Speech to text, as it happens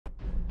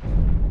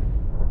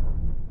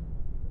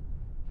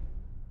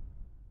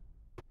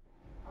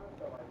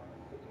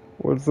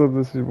What's up?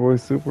 This is your boy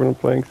Super and I'm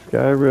playing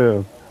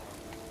Skyrim.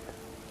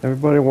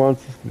 Everybody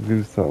wants us to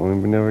do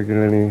something. We never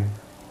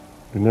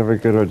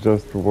get our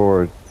just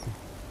rewards.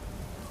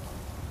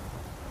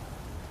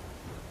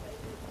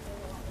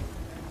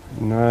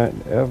 Not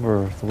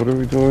ever. So what are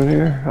we doing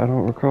here? I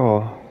don't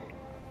recall.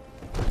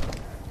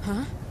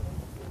 Huh?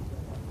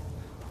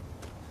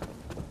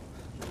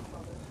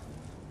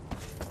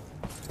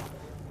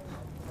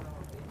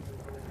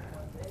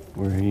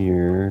 We're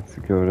here to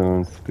go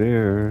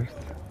downstairs.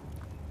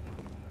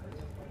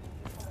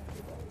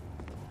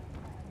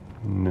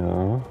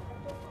 No.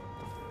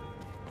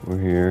 We're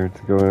here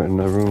to go in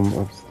the room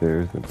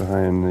upstairs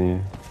behind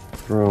the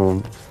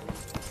throne.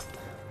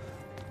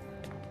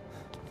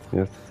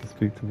 Yes, to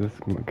speak to this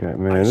guy.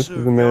 Man, this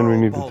is the man we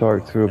need to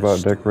talk to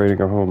about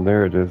decorating our home.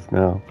 There it is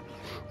now.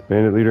 The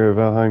bandit leader of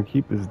Valheim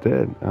Keep is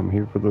dead. I'm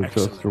here for the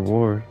just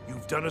reward.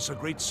 You've done us a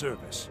great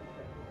service.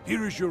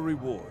 Here is your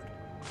reward.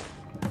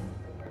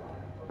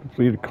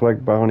 Complete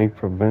collect bounty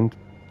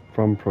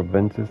from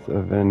Proventus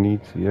of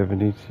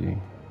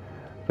Venici.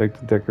 I'd like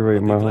to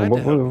decorate my home.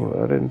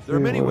 I didn't see there are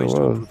many what ways it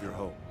to was. improve your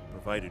home,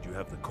 provided you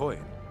have the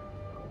coin.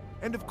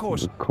 And of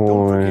course, The coin.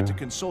 don't forget to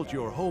consult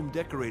your home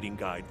decorating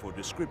guide for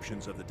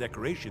descriptions of the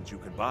decorations you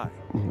can buy.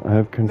 I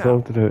have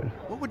consulted it.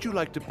 What would you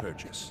like to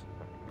purchase?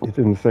 It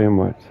didn't say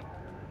much. So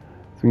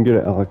we can get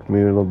an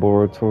alchemy,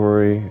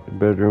 laboratory,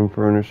 bedroom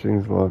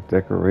furnishings, loft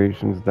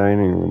decorations,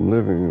 dining room,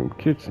 living room,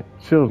 kitchen,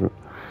 children.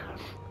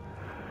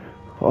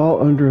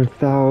 All under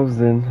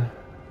 1,000.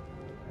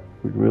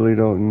 We really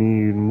don't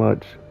need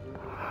much.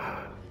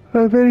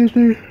 If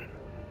anything,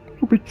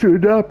 to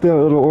adopt that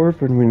little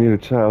orphan, we need a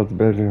child's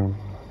bedroom.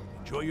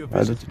 Enjoy your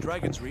visit to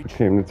Dragon's Reach. I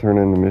came to turn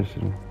in the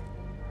mission.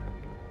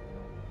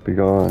 Be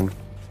gone.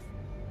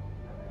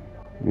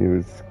 You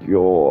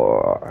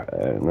obscure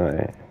at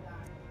night.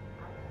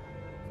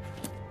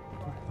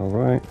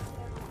 Alright.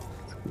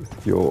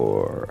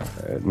 Obscure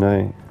at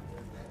night.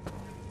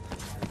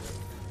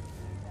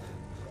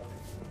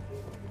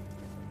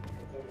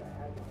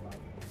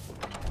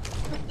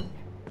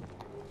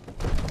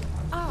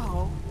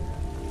 Ow.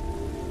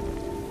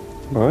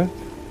 What?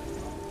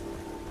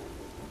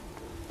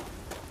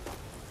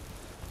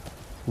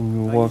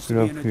 We'll walk it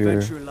up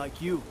here.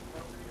 Like you,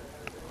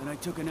 and I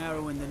took an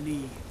arrow in the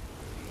knee.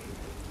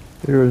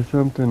 There was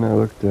something I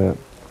looked at.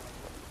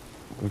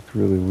 Looked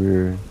really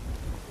weird.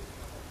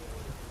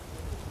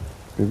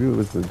 Maybe it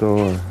was the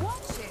door.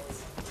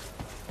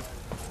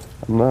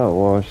 I'm not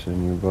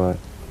washing you, but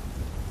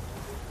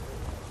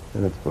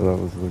that's what I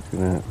was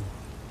looking at.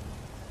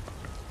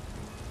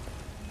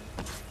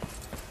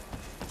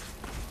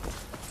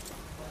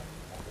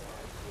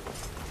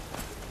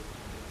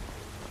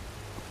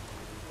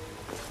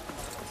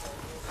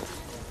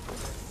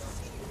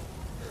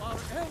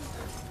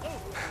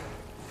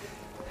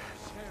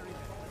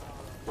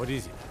 What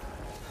is it?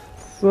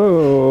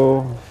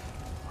 So,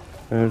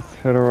 let's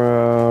head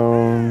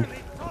around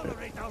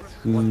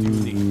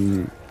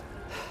to,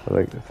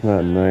 like, it's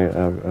not night,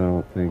 I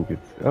don't think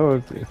it's, oh,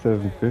 it's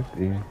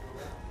 7:50.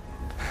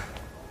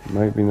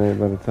 Might be night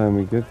by the time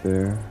we get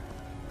there.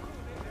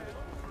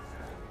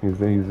 He's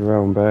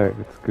around back,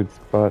 it's a good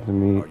spot to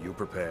meet. Are you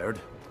prepared?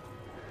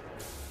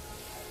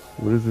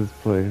 What is this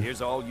place?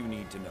 Here's all you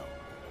need to know.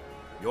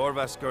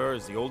 Jorvaskr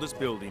is the oldest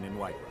building in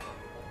Whiterun.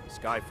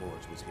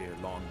 Skyforge was here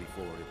long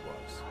before it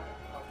was.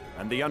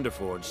 And the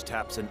Underforge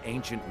taps an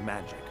ancient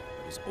magic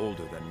that is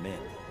older than men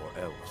or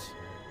elves.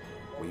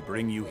 We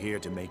bring you here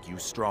to make you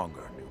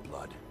stronger, new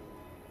blood.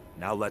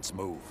 Now let's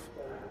move.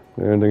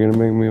 They're gonna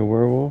make me a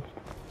werewolf?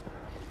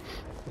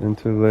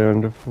 Into the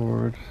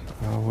Underforge.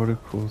 Oh, what a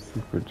cool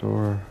secret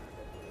door.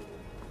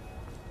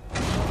 I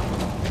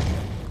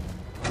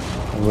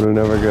would have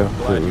never guessed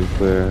it was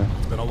there.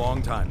 It's been a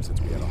long time since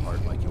we had a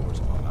heart like yours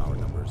among our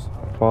numbers.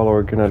 A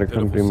follower cannot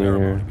accompany me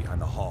ceremony here. behind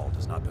the hall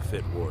does not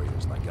befit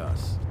warriors like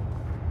us.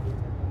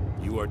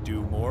 You are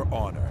due more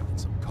honor than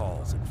some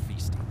calls and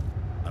feasting.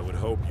 I would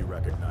hope you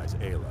recognize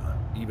Ayla,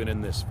 even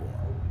in this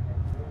form.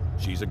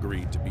 She's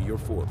agreed to be your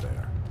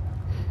forebear.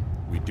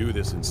 We do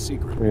this in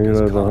secret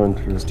because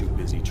Conrad is too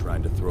busy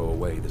trying to throw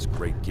away this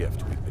great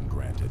gift we've been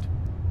granted.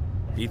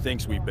 He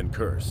thinks we've been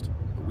cursed,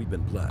 but we've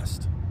been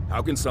blessed.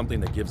 How can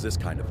something that gives this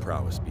kind of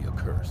prowess be a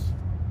curse?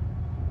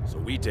 So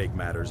we take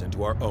matters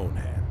into our own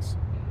hands.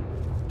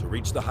 To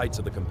reach the heights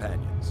of the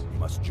Companions, you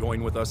must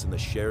join with us in the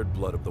shared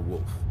blood of the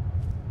wolf.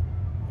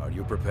 Are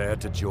you prepared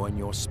to join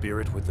your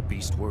spirit with the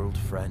beast world,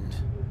 friend?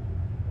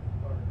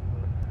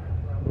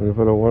 What if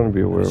I don't want to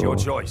be a werewolf? It's your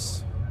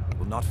choice. I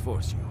will not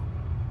force you.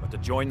 But to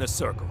join the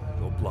circle,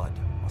 your blood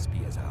must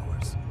be as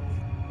ours.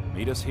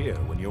 Meet us here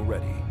when you're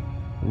ready.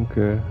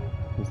 Okay.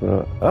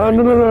 So, oh,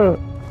 no.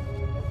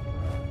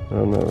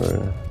 Oh, no,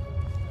 right.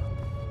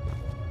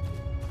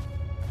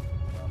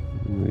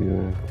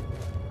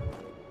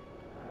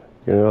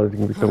 You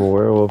can become a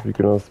werewolf, you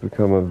can also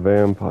become a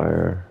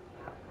vampire.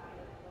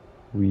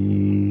 I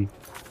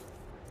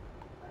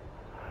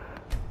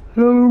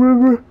don't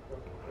remember.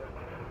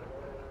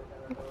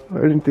 I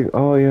didn't think,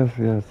 oh yes,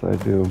 I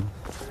do.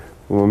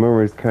 Well, my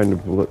memory's kind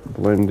of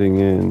blending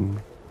in.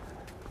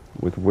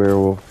 with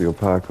Werewolf the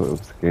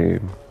Apocalypse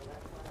game.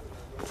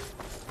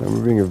 I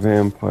remember being a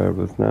vampire,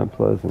 but it's not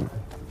pleasant.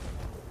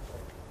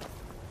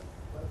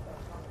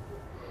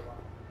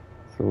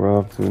 So we're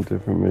off to a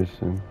different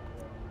mission.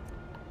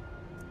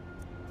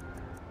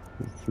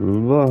 It's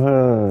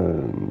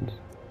Lund.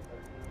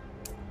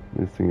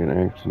 Missing an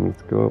action.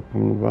 Let's go up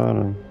from the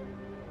bottom.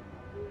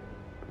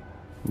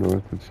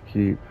 Northwich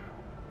Keep.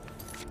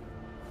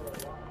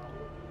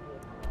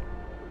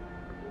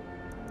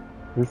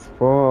 It's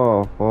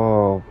far,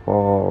 far,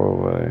 far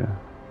away.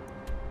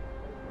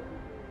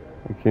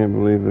 I can't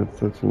believe it's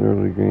such an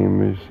early game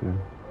mission.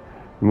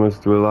 You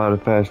must do a lot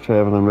of fast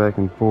traveling back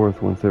and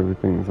forth once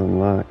everything's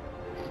unlocked.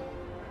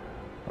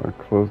 Our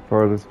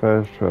farthest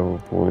fast travel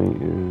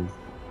point is...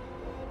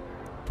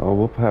 Oh,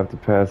 we'll have to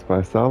pass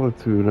by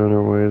Solitude on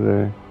our way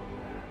there.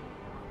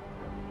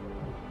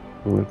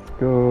 Let's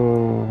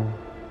go.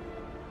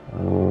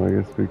 Oh, I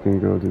guess we can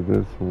go to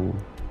this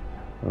one.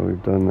 Oh,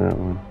 we've done that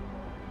one.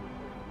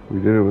 We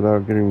did it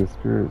without getting the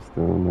Spirit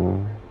Stone,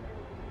 though.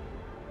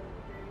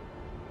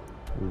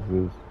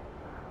 This is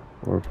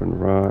Orphan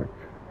Rock.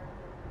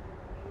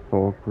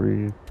 Folk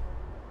Reed.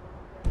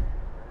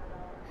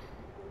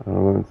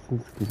 Oh,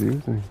 it's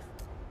confusing.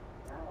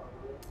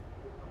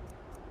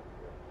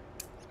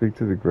 Speak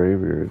to the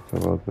Greybeards. How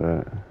about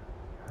that?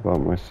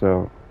 About my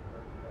shout.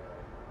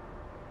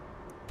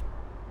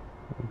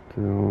 I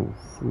don't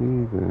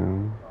see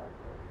them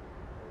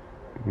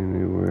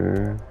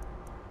anywhere.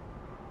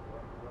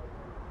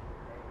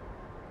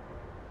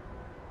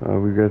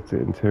 We got to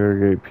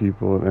interrogate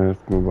people and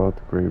ask them about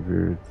the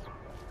Greybeards.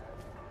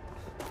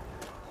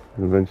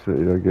 And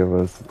eventually they'll give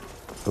us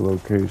the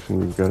location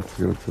we've got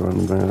to go to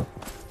on the map.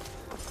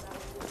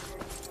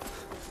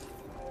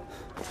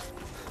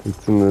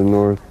 It's in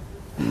the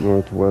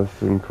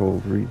northwestern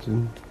cold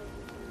region.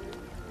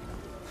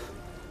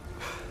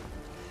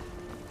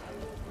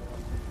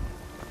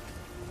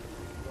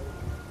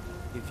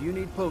 If you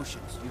need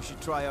potions, you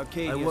should try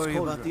Arcadia's I worry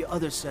about the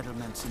other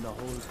settlements in the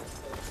hold.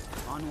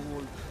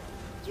 Onward.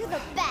 You're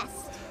the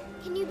best.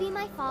 Can you be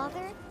my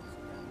father?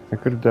 I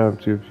could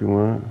adopt you if you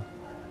want.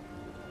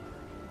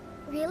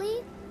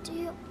 Really? Do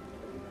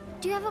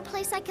you have a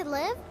place I could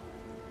live?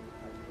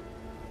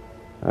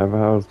 I have a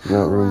house, but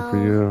not room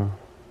for you.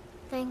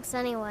 Thanks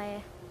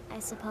anyway, I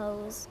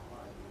suppose.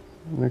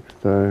 Next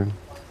time.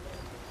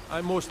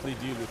 I mostly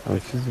deal with... Oh,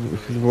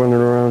 she's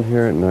wandering around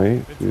here at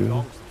night,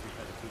 too.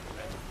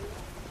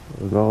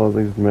 With all of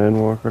these men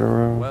walking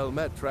around. Well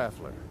met,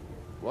 traveler.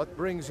 What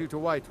brings you to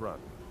Whiterun?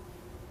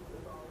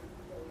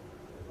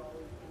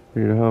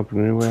 Here to help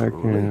in any way I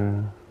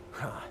can.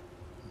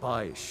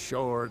 By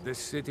shore, this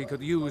city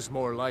could use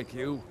more like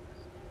you.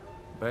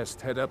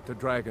 Best head up to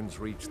Dragon's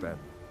Reach then,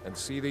 and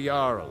see the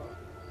Jarl.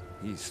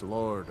 He's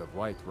Lord of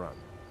Whiterun,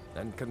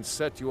 and can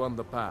set you on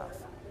the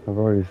path. I've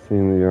already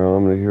seen the Jarl.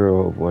 I'm the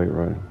hero of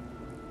Whiterun.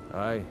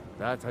 Aye,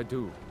 that I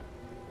do.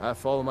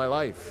 Half all my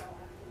life.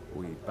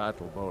 We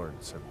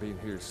Battleborns have been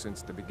here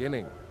since the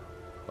beginning,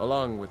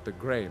 along with the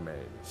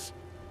Greymaids.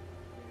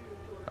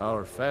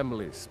 Our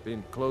family's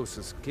been close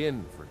as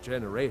kin for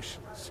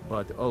generations,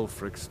 but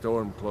Ulfric's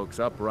Stormcloaks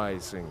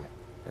uprising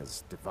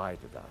has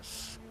divided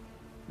us.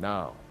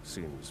 Now,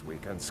 seems we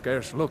can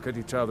scarce look at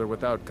each other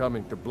without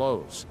coming to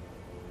blows.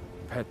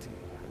 Petty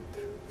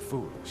and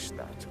foolish,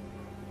 that.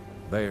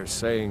 They are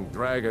saying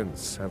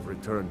dragons have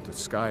returned to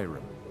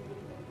Skyrim.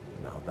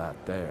 Now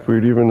that there...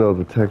 Weird, even though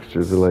the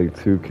textures are like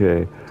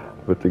 2K,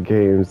 but the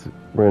game's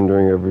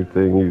rendering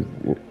everything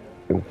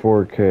in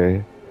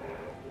 4K.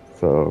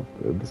 So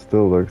it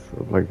still looks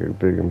like a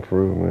big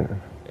improvement.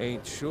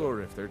 Ain't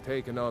sure if they're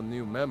taking on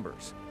new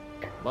members,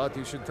 but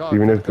you should talk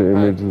even to if the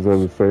images are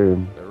the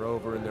same. They're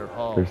over in their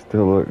hall. They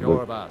still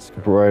look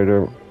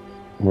brighter,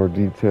 more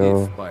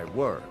detailed. If by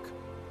work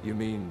you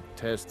mean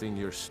testing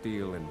your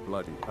steel in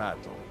bloody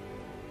battle.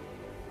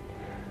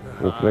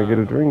 Well, can I get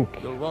a drink?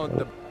 You'll want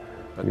the,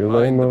 you're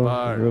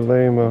lame-o, you're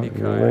lame-o,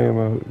 you're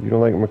lame-o. You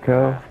don't like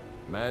Macau?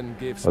 Man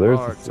gives oh,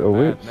 there's a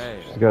witch.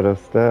 She's got a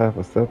staff,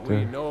 a scepter.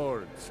 We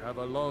Nords have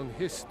a long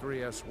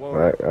history as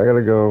warriors. I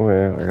gotta go,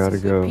 man. I gotta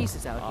go.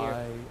 Pieces out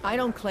here. I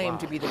don't claim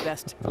to be the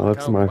best. Oh,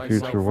 that's my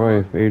future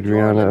wife,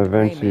 Adriana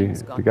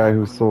Avenchi. The guy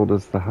who sold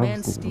us the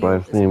house, his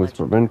last name is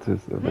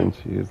Proventus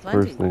Avenchi. His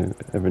first name,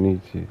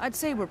 Evanici. I'd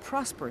say we're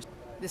prosperous.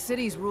 The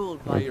city's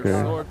ruled by your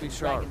sword be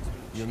sharp.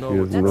 You know he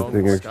has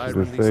nothing extra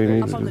to say,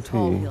 neither does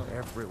he.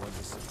 Everyone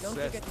is don't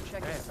forget to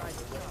check inside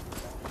the shop.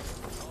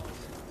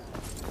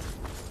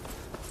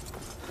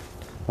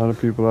 A lot of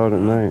people out at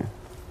night.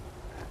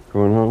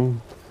 Going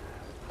home.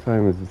 What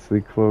time is it?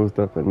 Sleep closed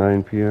up at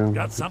 9 p.m.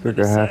 It took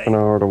a half an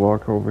hour to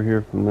walk over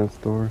here from that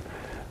store.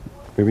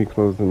 Maybe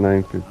closed at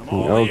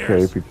 9:15.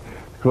 Okay, if you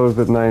closed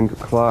at 9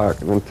 o'clock,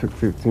 and then took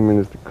 15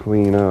 minutes to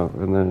clean up,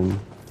 and then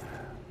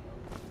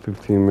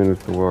 15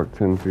 minutes to walk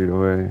 10 feet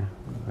away.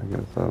 I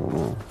guess, I don't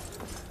know.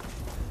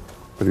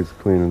 But he's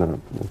cleaning up.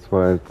 That's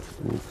why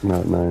it's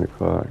not 9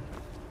 o'clock.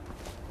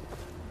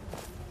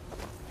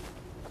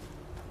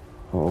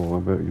 Oh, I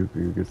bet you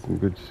could get some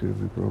good shit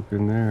we broke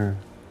in there.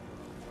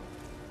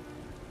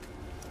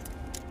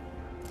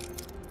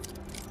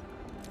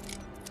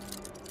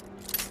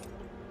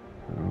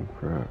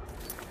 crap.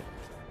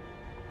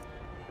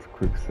 Let's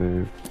quick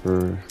save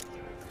first.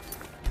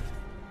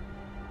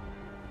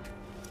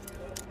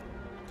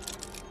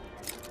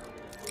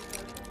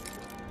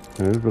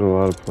 There's been a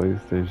lot of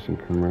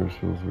PlayStation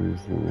commercials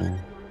recently.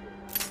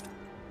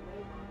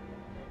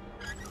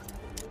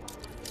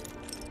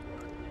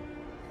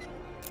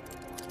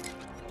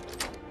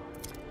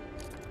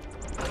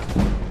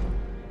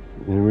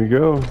 Here we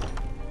go.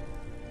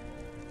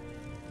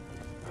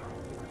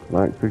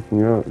 Not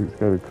picking up. He's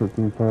got a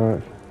cooking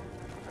pot.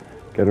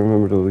 Gotta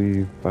remember to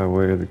leave by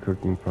way of the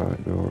cooking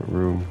pot door,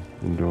 room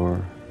and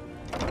door.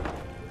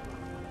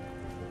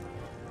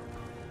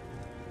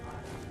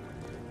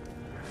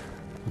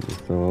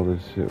 Just sell all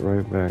this shit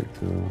right back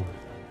to him.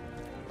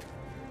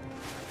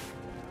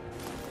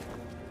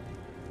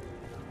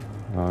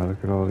 Ah, look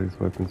at all these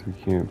weapons we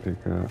can't pick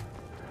up.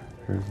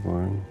 Here's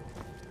one.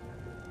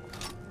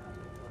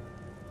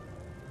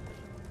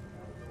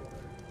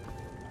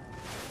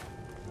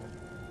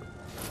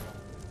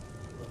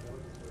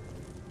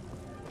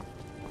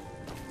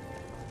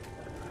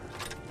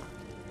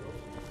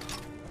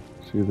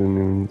 She she's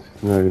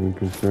not even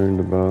concerned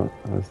about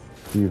us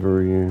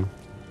thievery.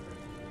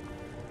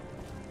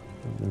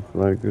 That's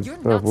like good You're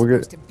stuff. not We'll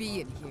supposed get to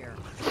be in here.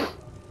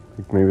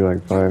 maybe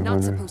like You're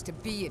not 500. supposed to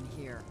be in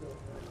here.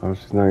 Oh,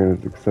 she's not gonna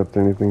accept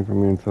anything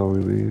from me until we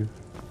leave.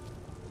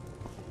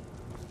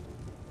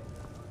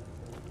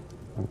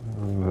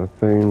 A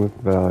thing with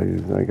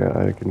values.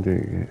 I can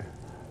dig it.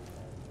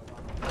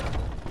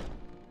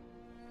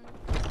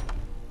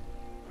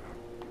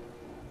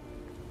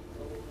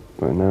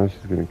 But now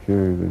she's gonna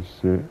carry this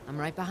shit. I'm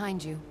right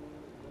behind you.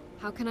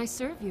 How can I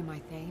serve you, my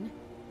Thane?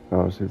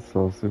 Oh, she's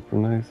so super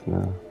nice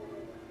now.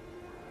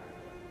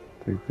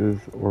 Take this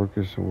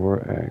Orcish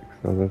War Axe.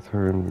 Oh, that's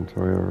her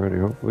inventory already.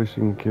 Hopefully she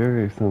can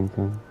carry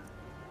something.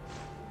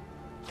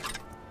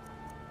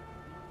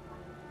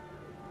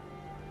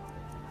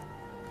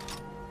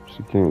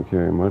 She can't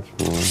carry much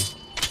more.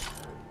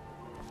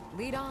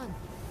 Lead on.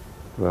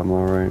 But I'm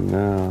alright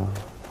now.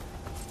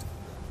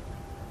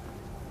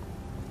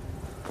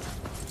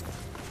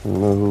 I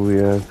don't know who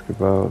we ask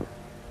about.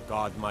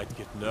 God might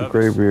get nervous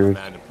Greybeard. when a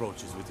man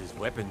approaches with his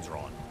weapons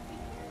drawn.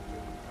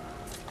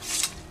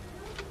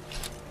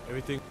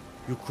 Everything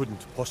you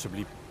couldn't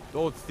possibly.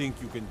 Don't think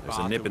you can. There's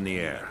a nip in the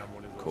air.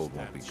 Cold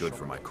won't be good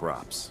for my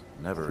crops.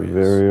 Never is.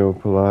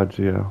 Severio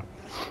Pelagio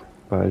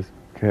buys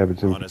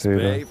cabbage and Honest pay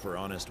potatoes. for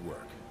honest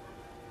work.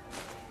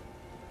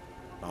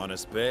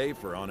 Honest pay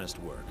for honest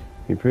work.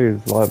 He pays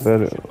a lot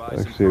better.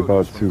 Actually,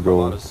 about 2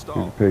 gold.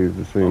 He pays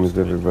the same as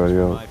everybody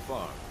else.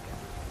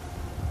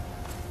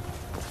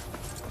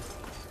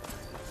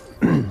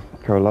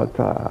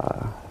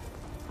 Carlotta.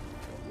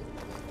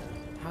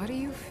 How do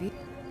you feel?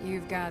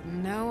 You've got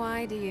no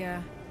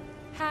idea.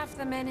 Half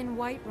the men in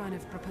Whiterun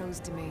have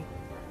proposed to me.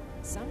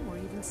 Some were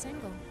even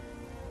single.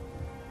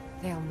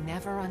 They'll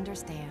never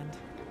understand.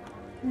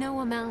 No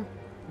amount.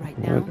 Right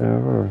now,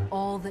 Whatever.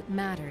 all that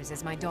matters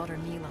is my daughter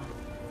Mila.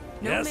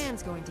 No Yes.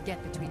 man's going to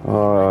get between me and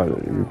my little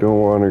You girl. don't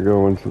want to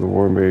go into the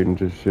War Maiden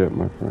just yet,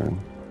 my friend.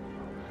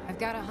 I've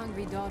got a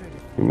hungry daughter to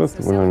feed. You must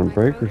have so went on a selling my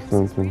break or produce is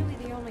something. really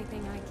the only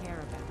thing I care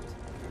about.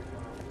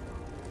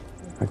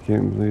 I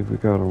can't believe we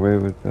got away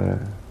with that.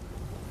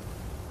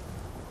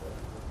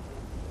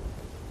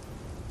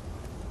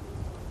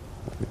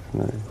 It's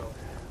nice.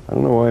 I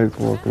don't know why he's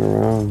walking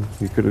around.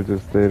 He could have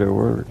just stayed at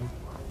work.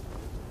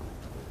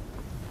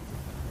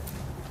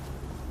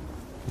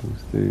 Who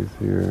stays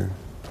here?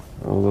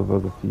 All of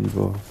other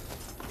people.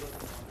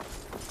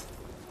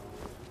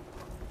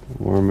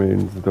 War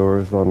Maiden's door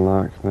is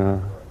unlocked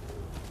now.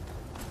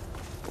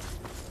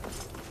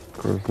 Of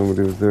course,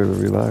 somebody was there to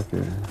relock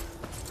it.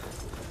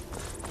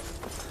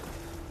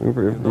 Looking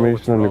for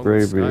information on the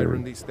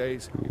Greybeard. These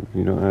days, If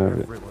you don't have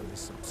it. everyone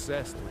is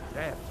obsessed with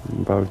death.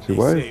 About you.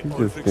 Why is he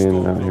just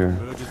standing out here?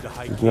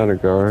 He's not a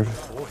guard.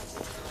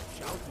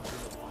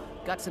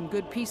 Got some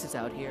good pieces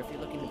out here if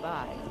you're looking to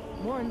buy.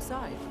 More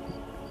inside.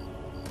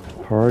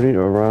 Party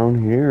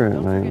around here at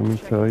Don't night, forget let me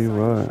to check tell you inside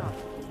the what. shop.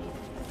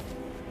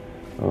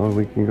 Oh,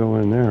 we can go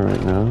in there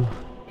right now.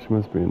 She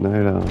must be a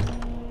night owl.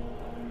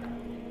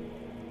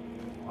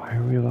 Why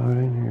are we allowed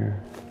in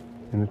here?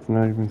 And it's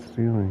not even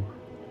stealing.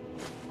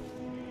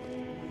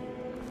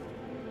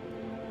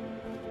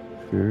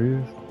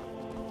 Serious?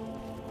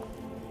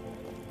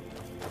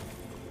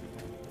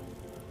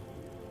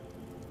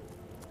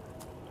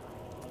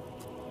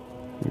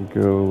 We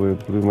go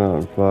with Blue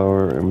Mountain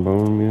Flower and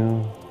Bone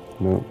Meal.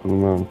 No, Blue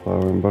Mountain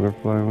Flower and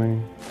Butterfly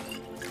Wing.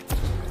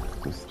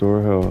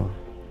 Restore health.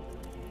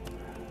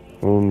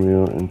 Bone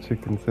Meal and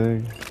Chicken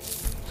Egg.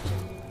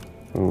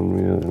 Bone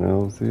Meal and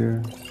Elves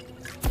Ear.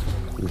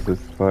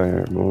 Resist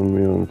Fire. Bone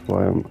Meal and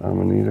Fly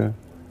Amanita.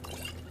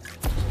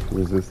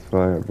 Resist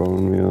Fire.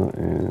 Bone Meal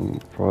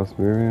and Frost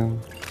Miriam.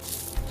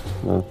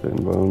 Nothing.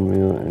 Bone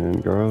Meal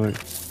and Garlic.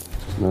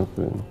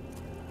 Nothing.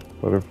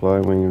 Butterfly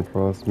Wing and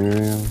Frost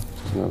Miriam.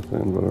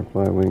 Nothing.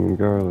 Butterfly Wing and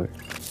Garlic.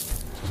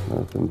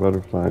 Nothing.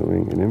 Butterfly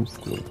Wing and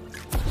Imp-Stick.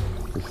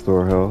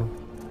 Restore Health.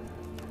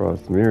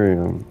 Frost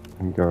Miriam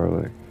and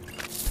Garlic.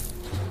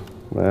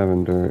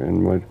 Lavender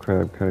and mud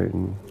crab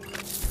chitin.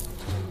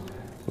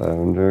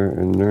 Lavender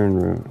and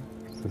nernroot.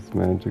 This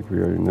magic, we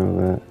already know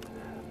that.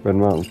 Red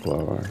mountain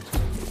flower.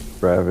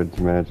 Ravage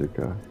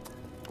magica.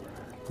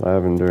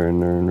 Lavender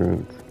and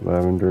nernroot.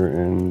 Lavender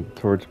and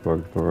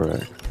torchbug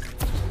thorax.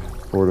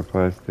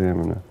 Fortify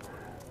stamina.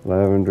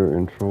 Lavender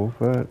and troll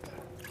fat.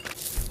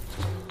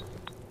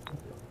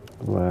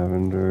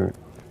 Lavender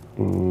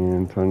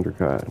and thunder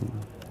cotton.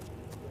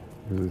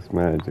 This is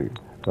magic.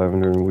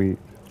 Lavender and wheat.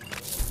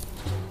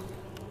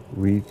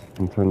 Wheat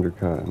and thunder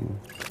cotton.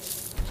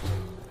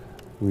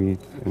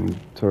 Wheat and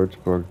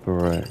torchbug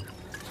thorax.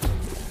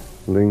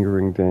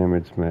 Lingering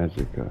damage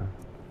magica.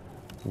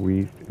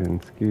 Wheat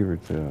and skeever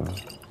tail.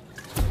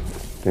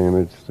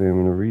 Damage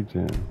stamina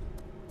regen.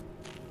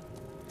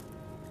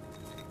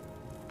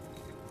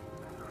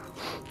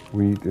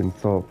 Wheat and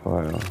salt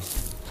pile.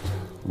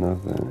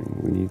 Nothing.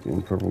 Wheat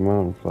and purple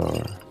mountain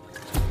flower.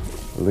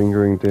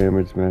 Lingering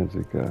damage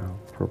magica.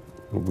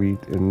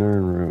 Wheat and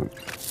nernroot.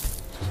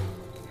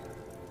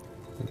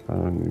 I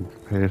don't need to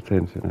pay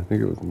attention. I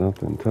think it was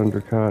nothing.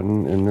 Thunder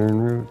cotton and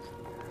nernroot.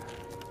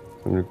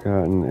 Thunder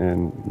cotton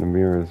and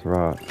Namira's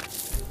rot.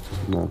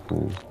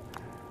 Nothing.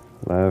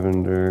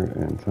 Lavender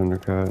and thunder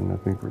cotton. I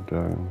think we're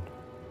done.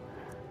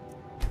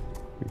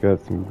 We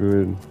got some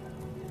good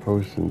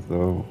potions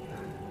though.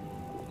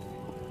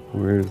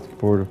 Where's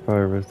fortify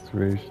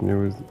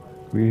restoration?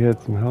 We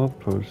had some health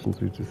potions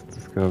we just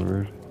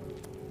discovered.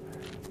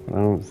 I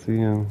don't see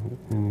them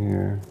in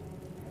here.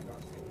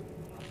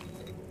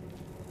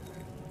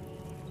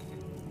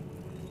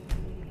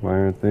 Why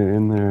aren't they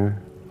in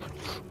there?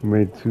 We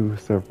made 2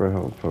 separate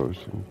health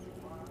potions.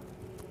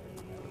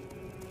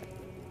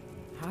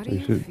 How do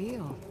you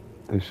feel?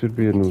 They should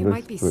be in the list. You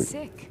might be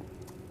sick.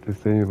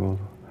 Disabled.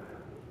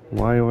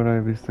 Why would I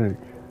be sick?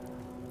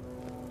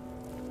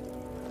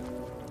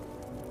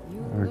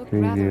 You Arcadia.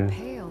 look rather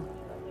pale.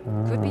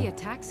 Could be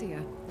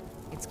ataxia.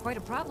 It's quite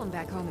a problem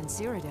back home in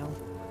Cyrodiil.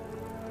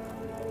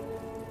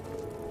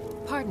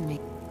 Pardon me.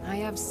 I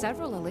have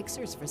several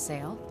elixirs for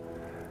sale.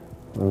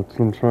 That's what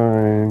I'm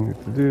trying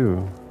to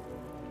do.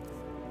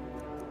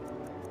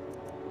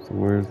 So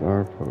where's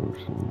our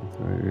potions?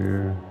 Right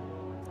here.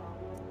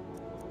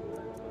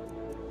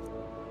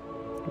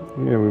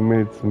 Yeah, we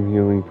made some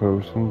healing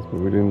potions, but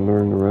we didn't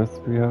learn the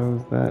recipe. How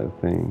is that a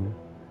thing?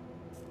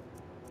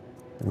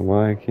 And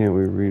why can't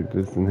we read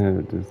this and have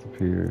it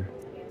disappear?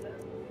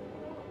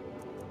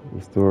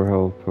 Restore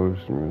health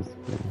potion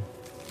recipe.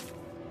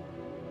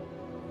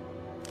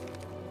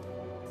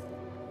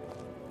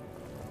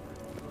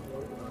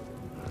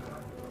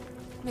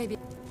 Maybe.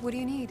 What do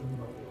you need?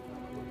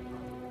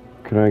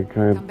 Can I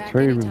Come back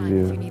trade with anytime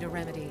if you you? need a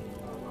remedy.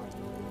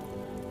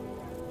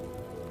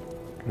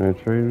 Can I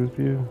trade with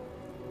you?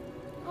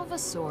 Of a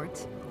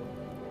sort.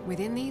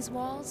 Within these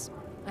walls,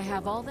 I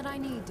have all that I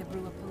need to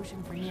brew a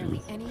potion for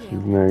nearly any She's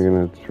ailment. not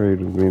gonna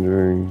trade with me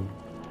during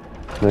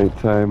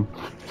nighttime.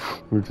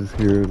 We're just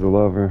here as a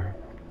lover.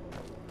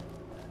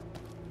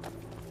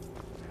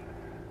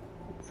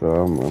 So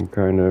I'm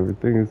kind of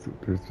everything is.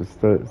 There's just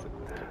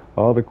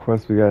all the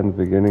quests we got in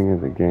the beginning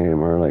of the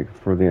game are like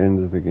for the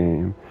end of the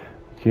game.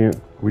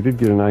 We did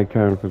get an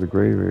icon for the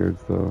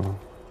graveyards though.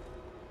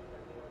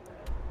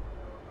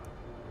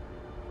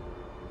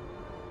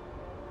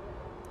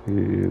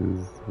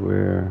 Is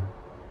where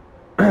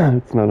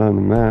it's not on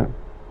the map,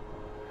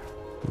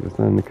 but it's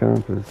on the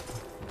compass.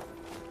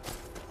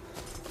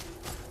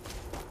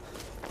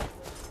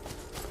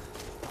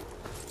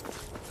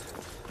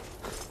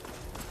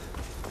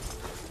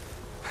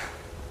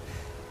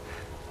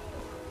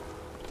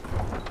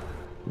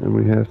 And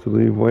we have to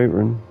leave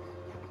Whiterun.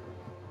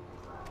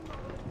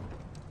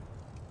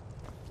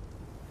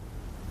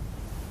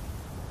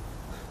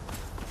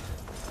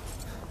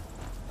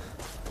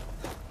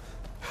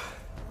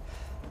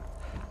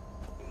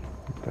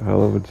 A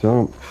hell of a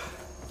jump.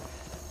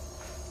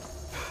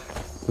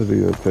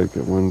 Lydia will take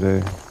it one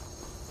day.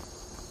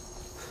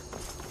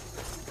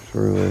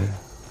 Surely.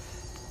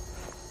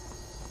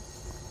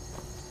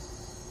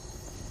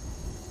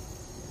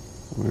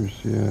 Where's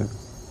she at?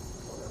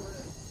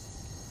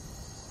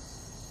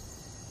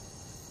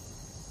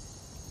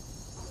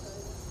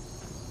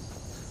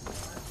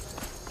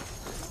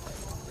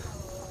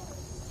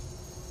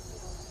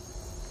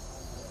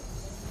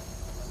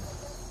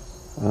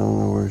 I don't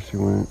know where she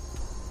went.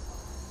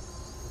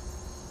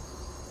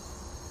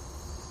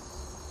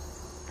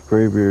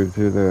 Greybeards,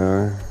 here they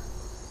are.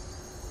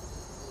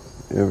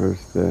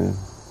 Everstead.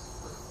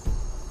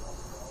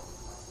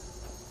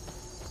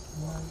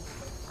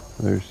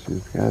 There she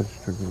is. God, she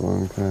took a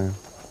long time.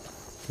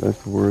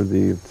 That's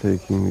worthy of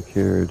taking the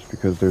carriage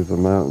because there's a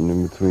mountain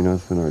in between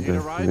us and our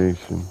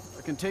destination.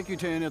 I can take you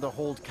to any of the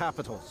hold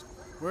capitals.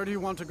 Where do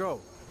you want to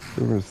go?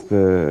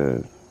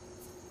 Everstead.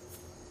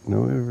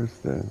 No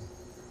Everstead.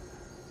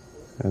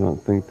 I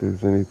don't think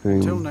there's anything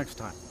Until next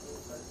time.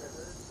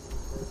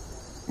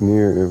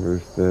 near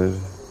Everstead.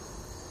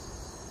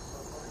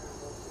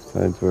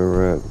 Besides where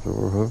we're at, so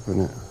we're hoofing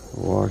it.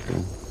 We're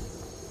walking.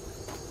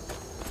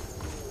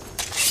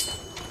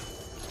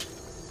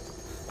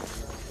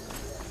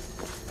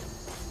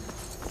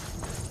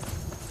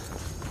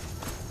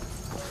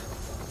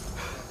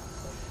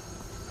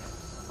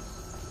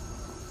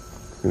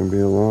 gonna be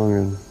a long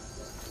one.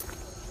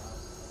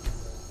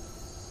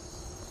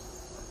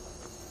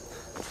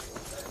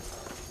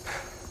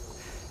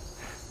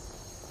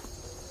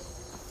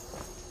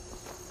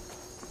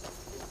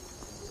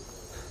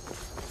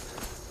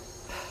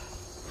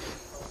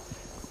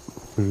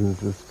 What is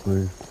this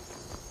place?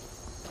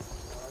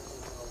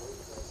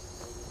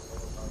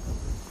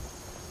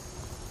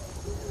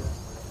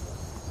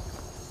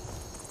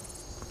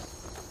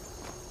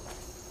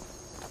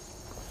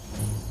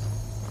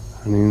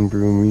 Honey and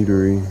Brew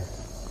Meadery.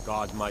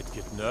 God might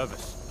get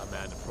nervous. A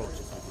man approaches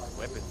with his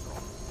weapons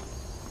on.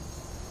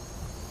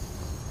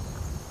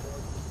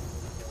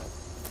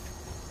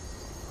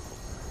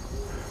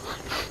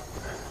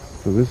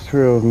 So this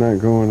trail is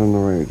not going in the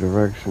right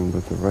direction,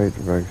 but the right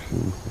direction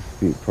is the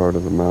steep part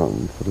of the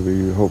mountain. So do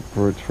you hope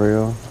for a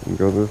trail and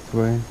go this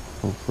way?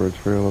 Hope for a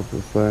trail up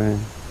this side?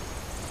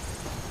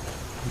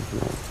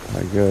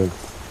 I guess.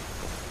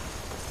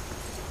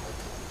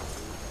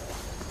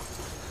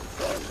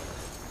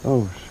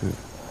 Oh shit.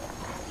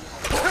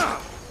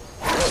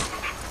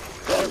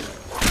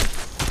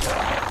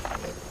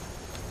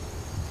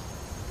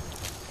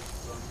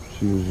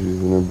 She was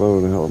using her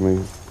bow to help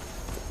me.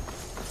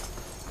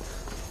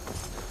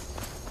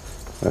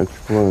 That's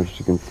close,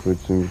 she can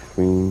switch in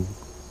between.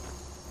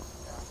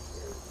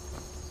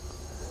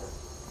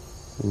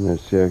 And that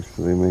she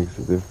actually makes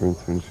a difference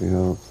when she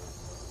helps.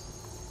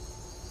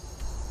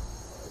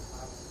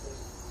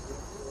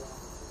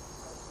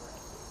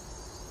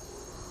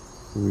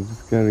 We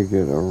just gotta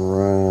get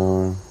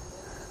around.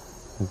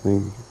 I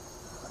think,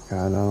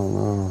 God, I don't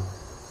know.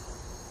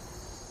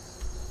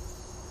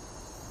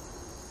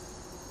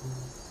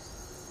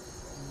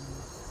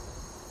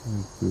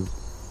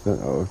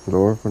 Oh, is it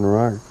Orphan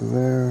Rocks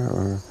there,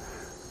 or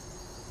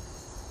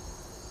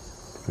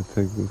did I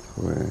take this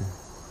way?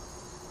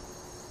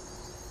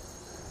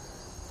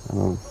 I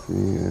don't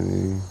see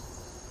any.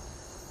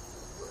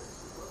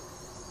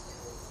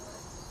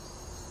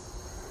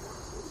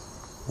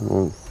 I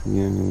don't see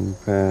any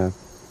path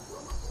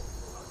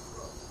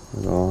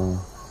at all.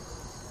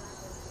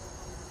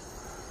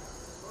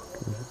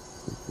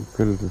 We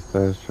could have just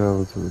fast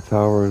traveled to the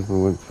towers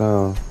and went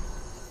south.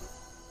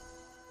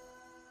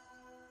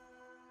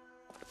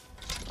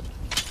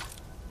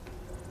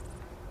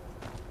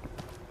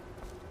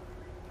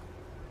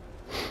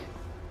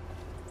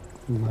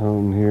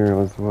 Mountain here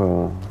as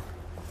well.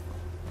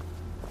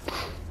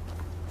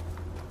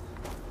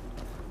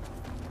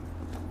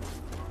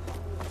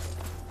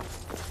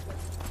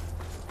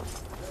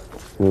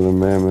 Another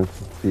mammoth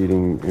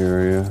feeding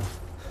area.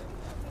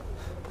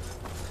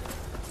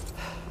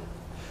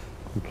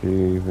 The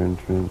cave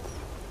entrance.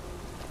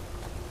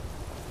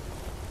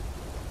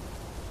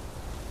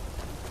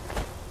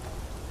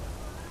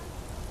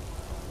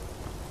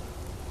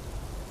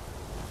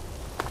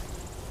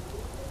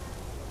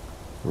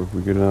 Or if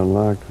we get it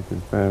unlocked, we can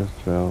fast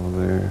travel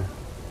there.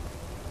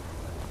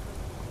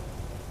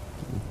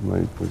 It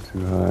might put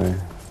too high.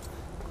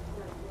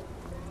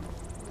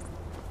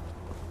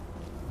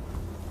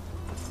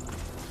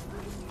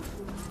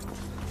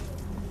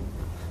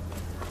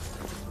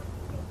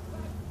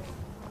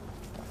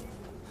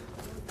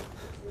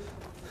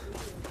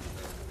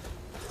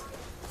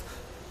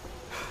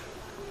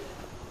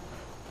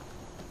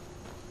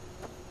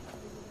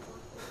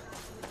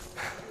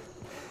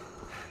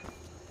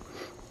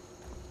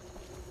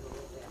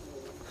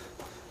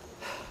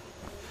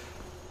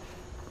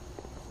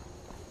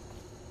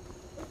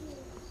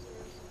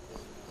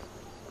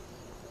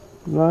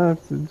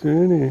 Life's a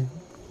journey,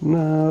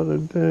 not a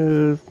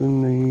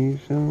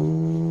destination.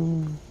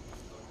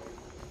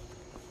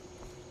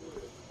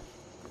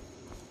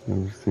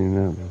 Never seen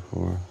that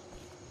before.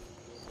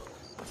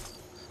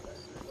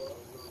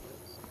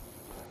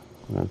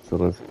 That's so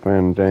let's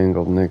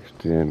fandangle next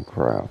gen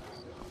crap.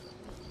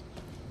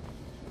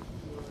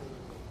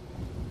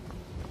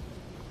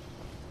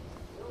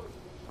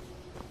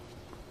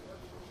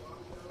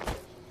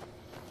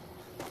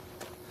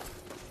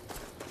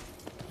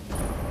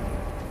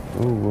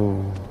 Oh,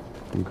 whoa.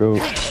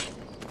 Goat.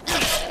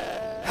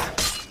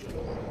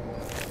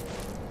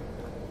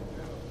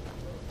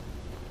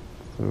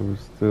 So we're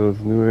still in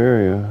this new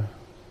area.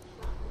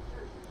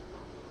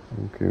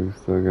 Okay, we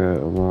still got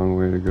a long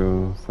way to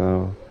go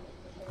south.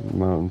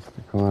 Mountains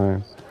to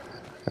climb.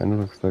 Kinda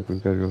looks like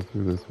we've got to go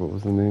through this. What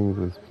was the name of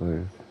this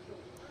place?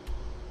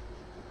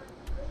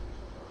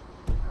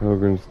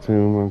 Pilgrim's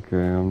Tomb.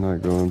 Okay, I'm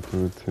not going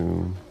to a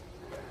tomb.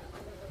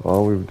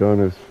 All we've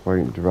done is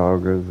fight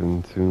Draugas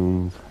and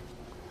tombs.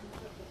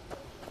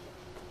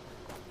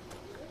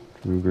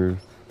 Drugers.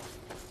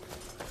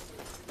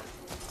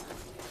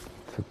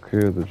 Took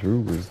care of the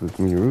Drugers with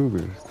me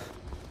Rugers.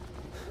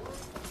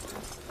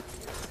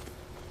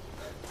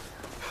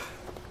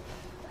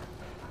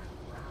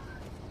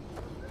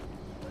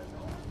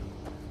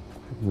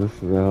 This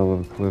is a hell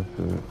of a cliff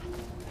that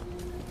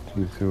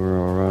you two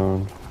are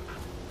around.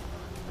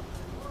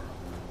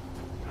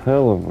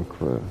 Hell of a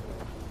cliff.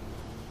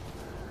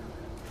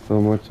 So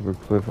much of a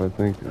cliff, I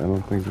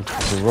don't think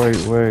this is the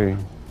right way.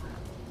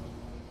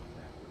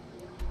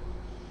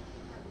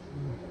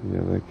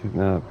 could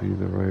not be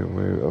the right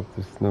way up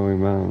the snowy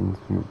mountains.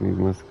 We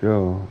must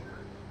go.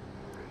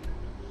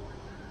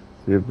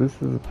 See, if this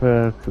is a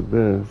path to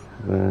this,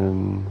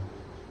 then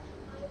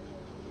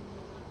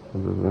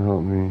that doesn't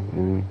help me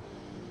any.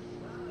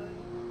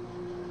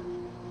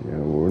 Yeah,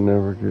 we're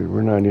never good.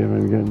 We're not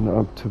even getting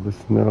up to the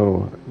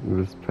snow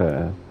this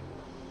path.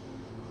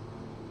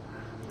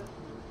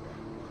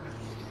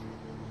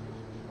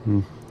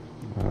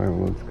 Alright,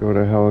 well, let's go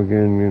to hell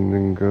again and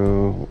then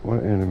go.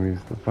 What enemies?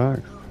 The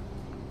fox?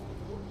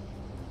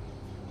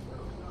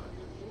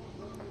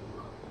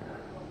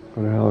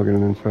 Go to hell again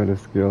and then try to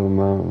scale the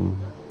mountain.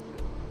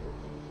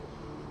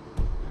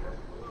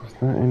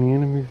 There's not any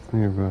enemies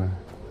nearby.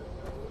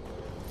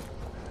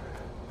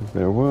 If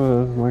there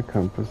was, my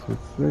compass would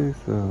say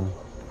so.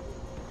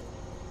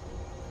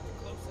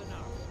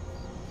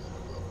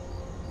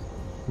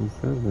 Who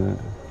said that?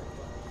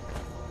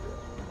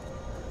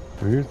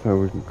 Well, here's how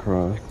we can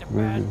cross.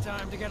 Maybe.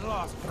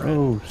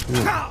 Oh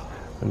shit! I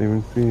didn't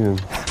even see him.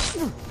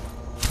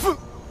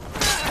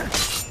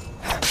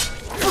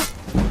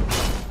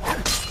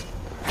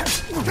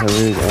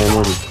 Heavy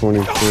armor is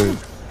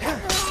 26.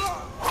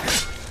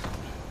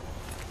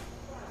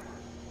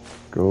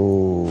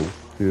 Gold,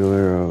 steel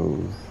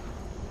arrows.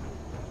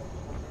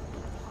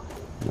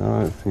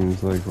 Now it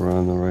seems like we're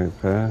on the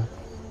right path.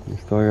 We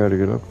still gotta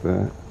get up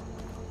that.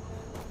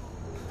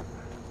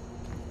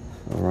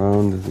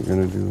 Around isn't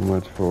gonna do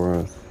much for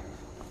us.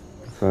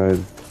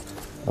 Besides,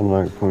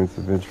 unlock points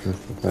of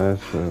interest to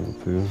fast travel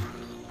too.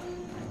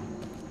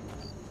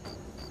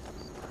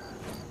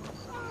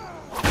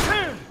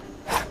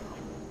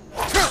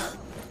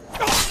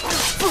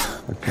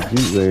 A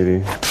Khajiit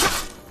lady.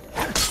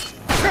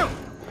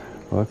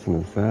 Oh, that's an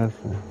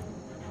assassin.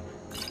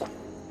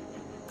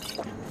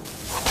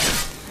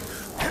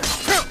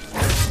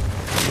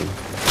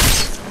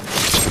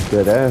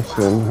 Dead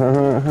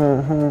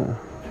Ashen.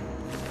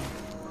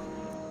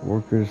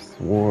 Workers'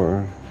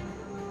 Sword.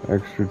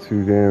 Extra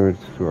 2 damage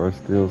to our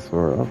steel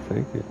sword. I'll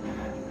take it.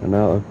 And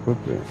I'll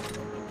equip it.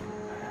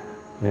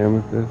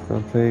 Amethyst,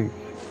 I'll take.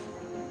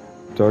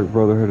 Dark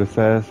Brotherhood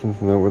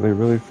Assassins. No, were they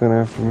really sent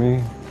after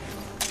me?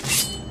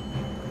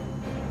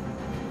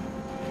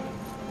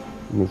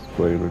 This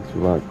blade looks a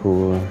lot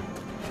cooler.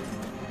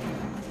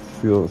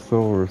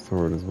 Silver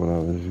sword is what I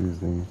was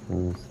using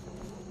first.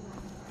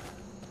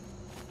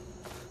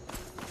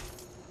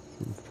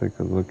 So let's take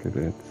a look at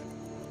it.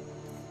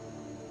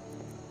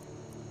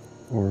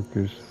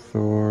 Orcish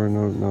sword,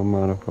 no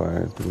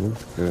modifiers, but it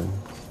looks good.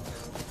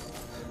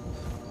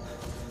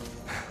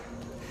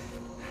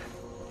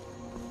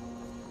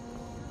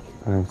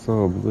 I'm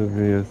so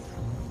oblivious.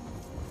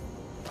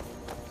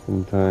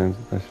 Sometimes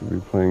I should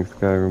be playing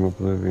Skyrim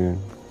Oblivion.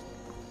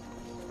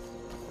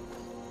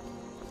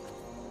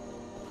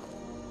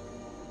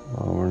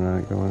 Oh, we're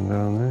not going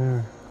down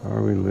there.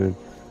 Are we lit?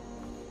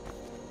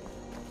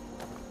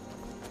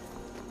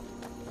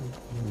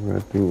 We're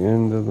at the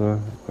end of the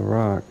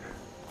rock.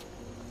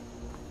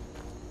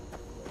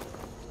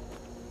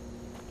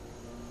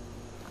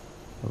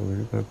 Oh, look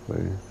at that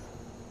place.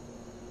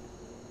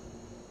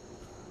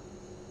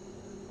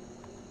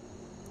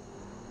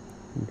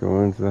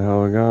 Going to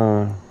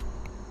Helgen.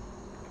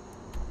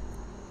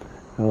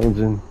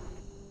 Helgen.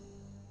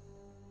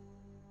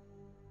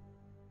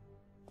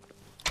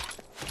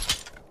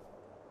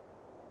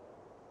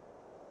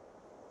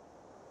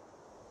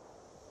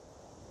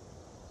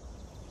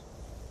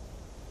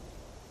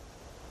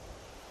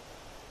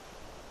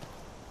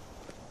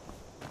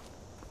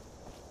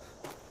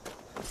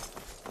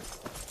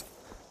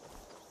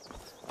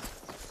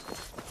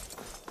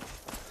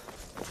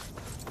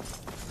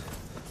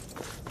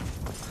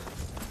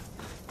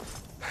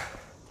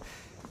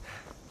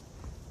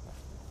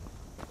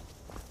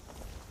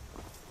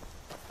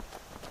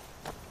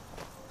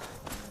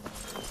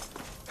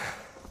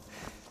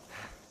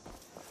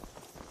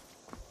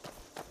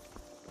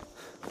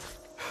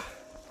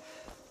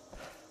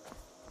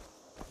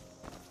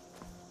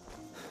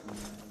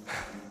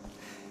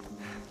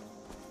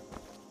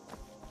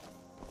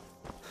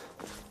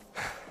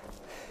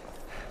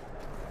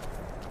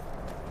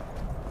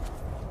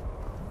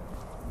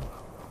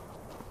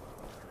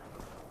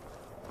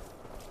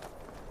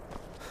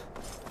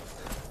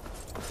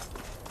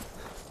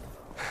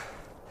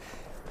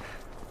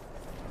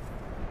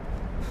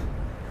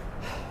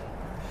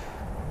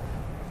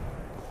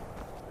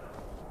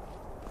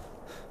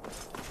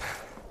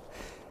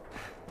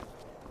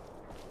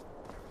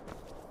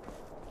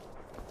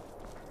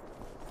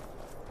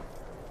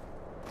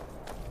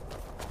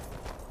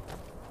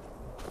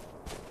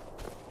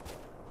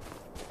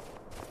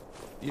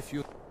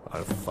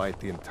 I'll fight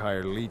the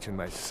entire Legion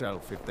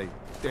myself if they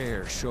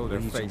dare show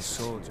their face.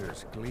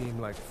 Soldiers gleam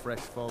like fresh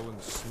fallen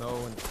snow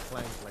and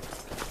clank like...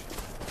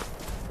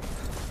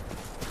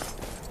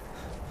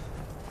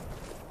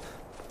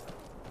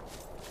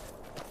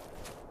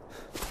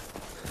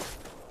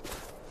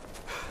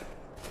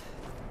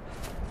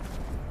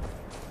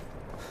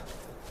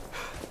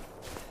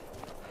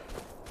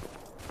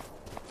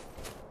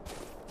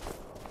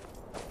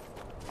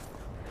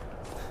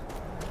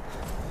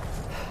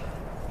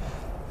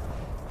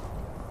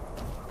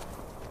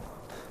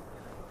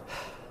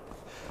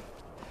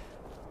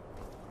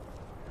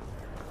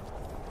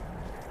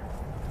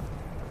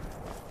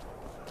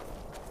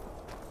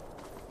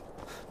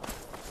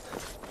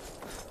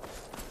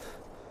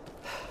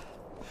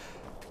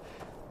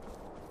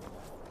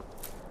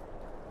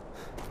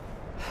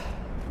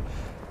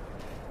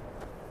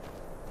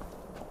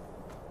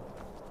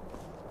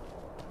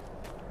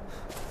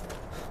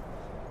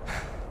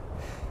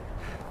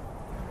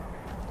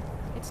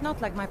 It's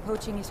not like my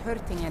poaching is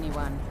hurting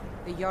anyone.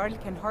 The Jarl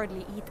can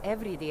hardly eat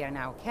every deer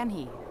now, can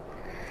he?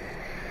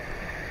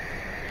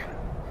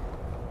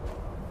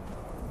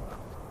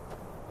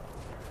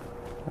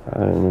 I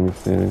didn't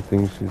understand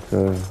anything she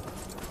said.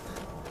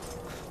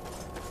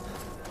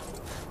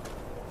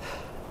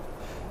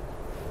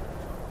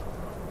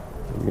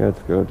 You got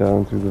to go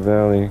down through the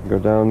valley. Go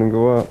down and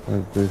go up,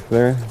 as they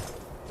say.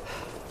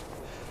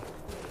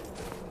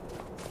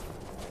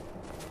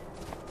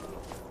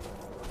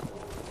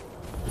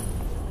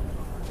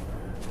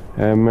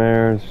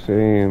 Hammer's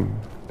shame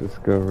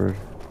discovered.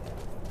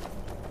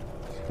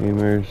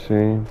 Hammer's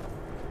shame.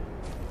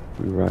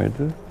 We ride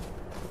this?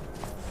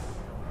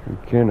 We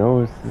can't.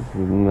 Oh, this is a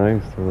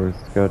nice horse.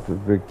 It's got the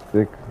big,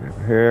 thick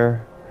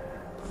hair.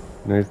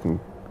 Nice and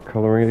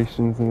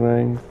coloration's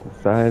nice.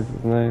 The size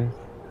is nice.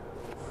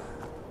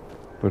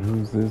 But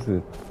whose is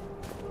it?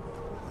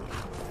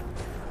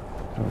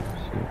 Oh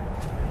shit.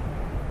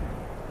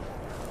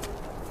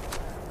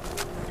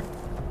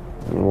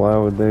 And why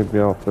would they be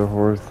off their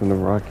horse in a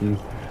rocky,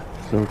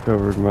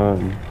 snow-covered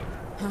mountain?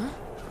 Huh?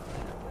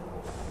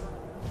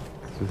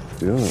 It's just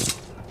stealing.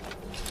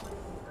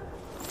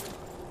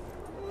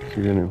 What's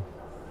she gonna?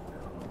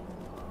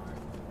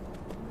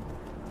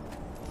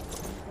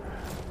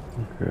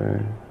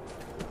 Okay.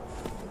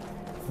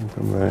 I'll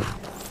come back.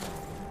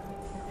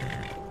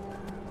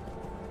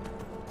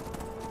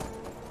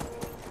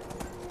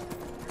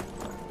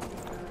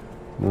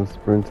 No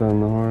sprint on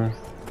the horse.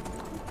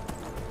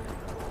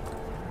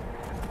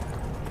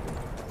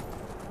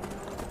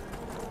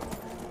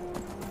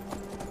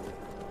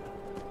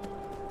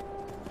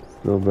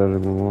 Still better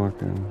than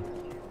walking.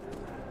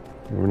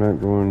 We're not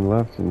going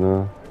left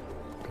enough.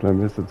 Did I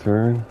miss a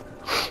turn?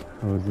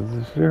 Oh, is this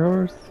a shit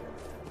horse?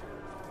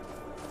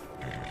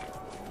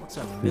 What's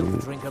a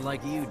milk drinker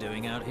like you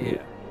doing out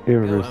here?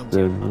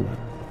 Interested.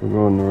 We're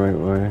going the right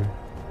way.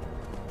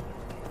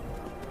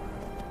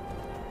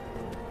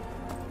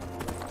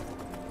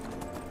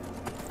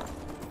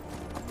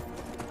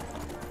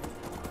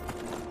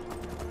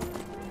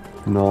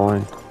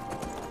 Nine.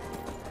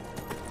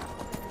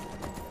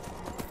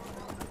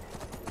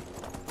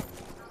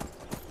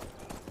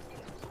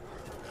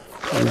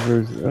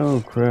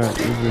 Oh crap,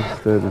 we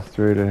just said it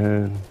straight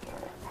ahead.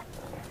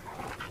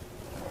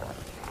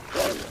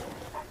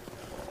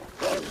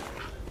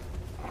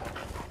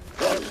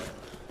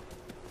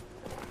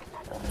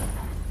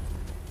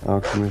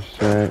 Alchemist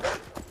shack.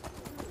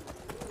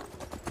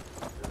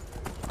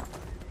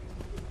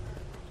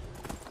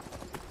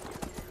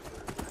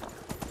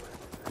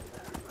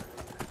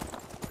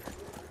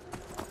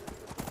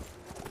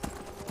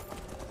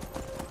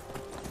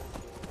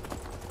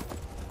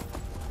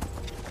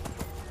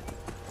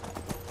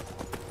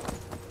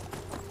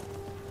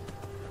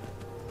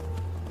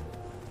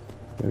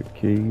 A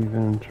cave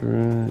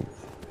entrance.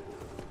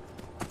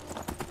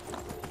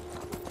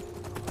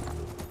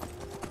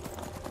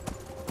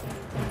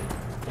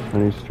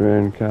 Honey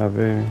strand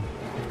cave.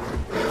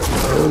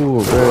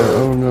 Oh, bear.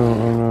 Oh no,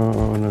 oh no,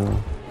 oh no.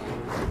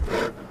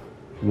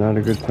 Not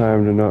a good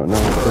time to not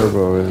know what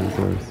turbo is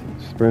or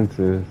sprint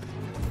is.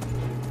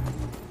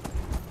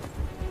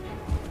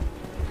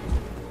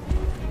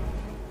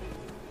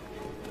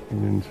 You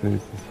didn't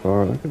chase this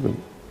far. Look at the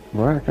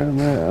rack on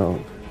that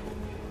elk.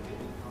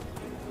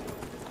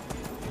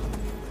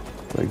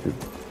 Like a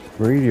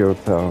radio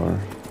tower.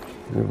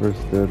 Never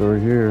stood or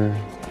here.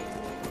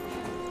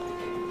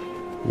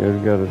 You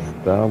guys got a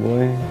stable?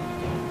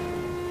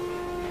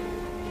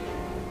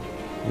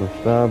 A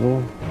stable?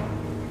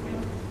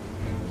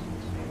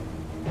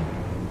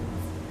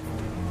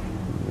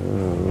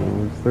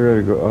 We still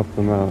gotta go up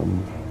the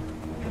mountain.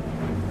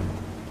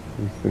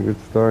 It's a good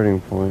starting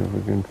point if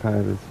we can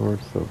tie this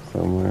horse up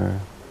somewhere.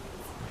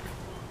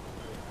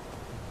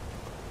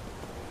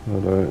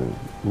 What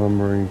a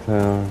lumbering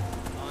town.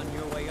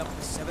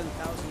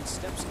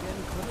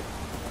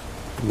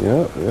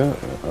 Yep, yeah.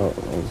 Oh,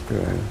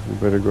 okay. We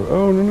better go.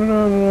 Oh, no, no,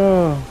 no, no,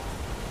 no.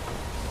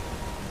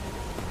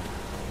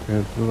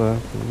 Okay, to the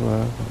left, to the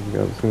left. I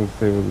was going to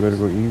say we better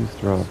go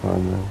eavesdrop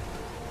on them.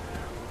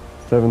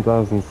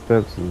 7,000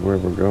 steps is where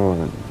we're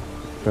going.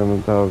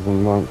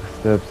 7,000 monk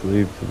steps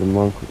lead to the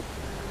monk,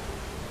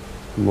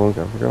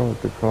 I forgot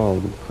what they're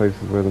called. The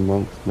places where the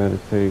monks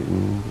meditate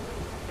and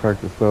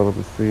practice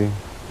celibacy.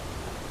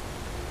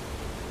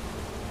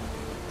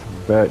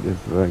 Tibet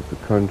is like the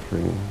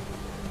country.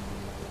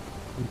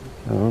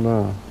 I don't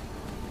know.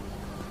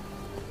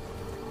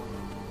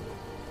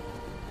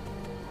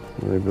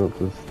 They built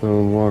this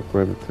stone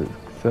walkway that took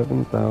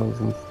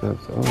 7,000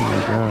 steps. Oh my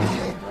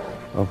god.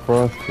 A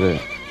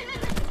frostbite.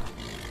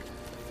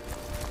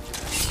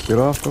 Get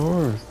off the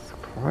horse.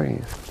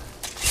 Christ.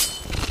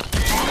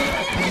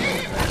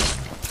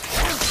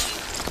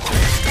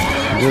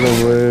 Get him,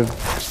 Lid.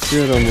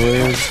 Get him,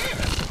 Lid.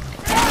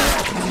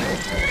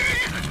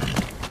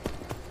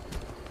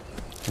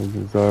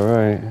 It's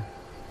alright.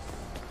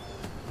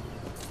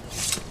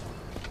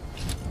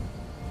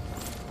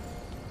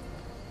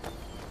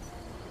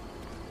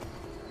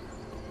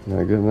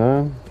 Not getting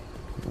on?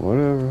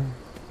 Whatever.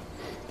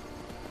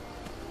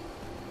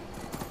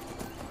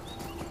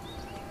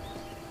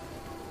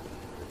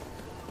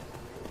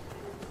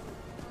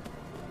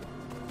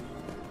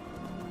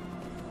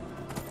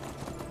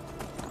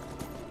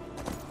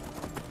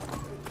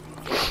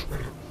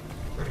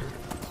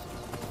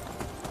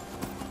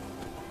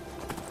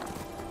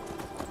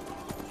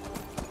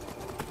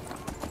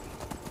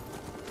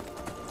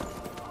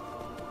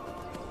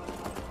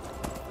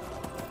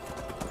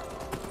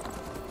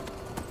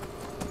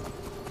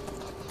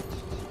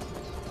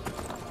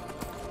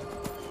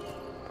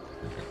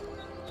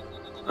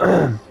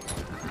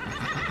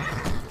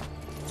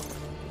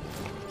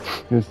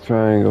 Here's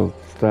triangle.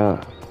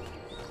 Stop.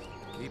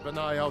 Keep an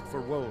eye out for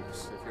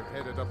wolves if you're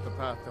headed up the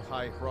path to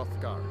High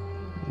Hrothgar.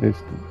 It's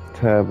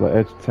tablet,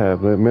 etched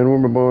tablet. Men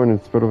were born and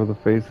spread over the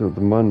face of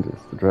the Mundus.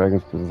 The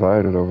dragons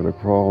presided over the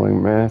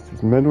crawling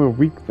masses. Men were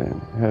weak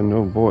then, had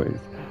no voice,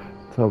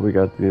 until we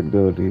got the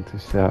ability to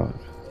shout.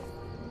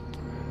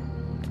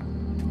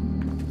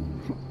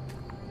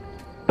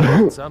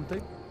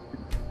 Something?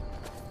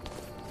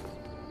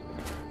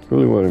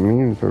 Really what it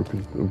means, or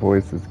because the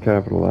voice is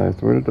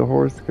capitalized. Where did the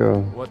horse go?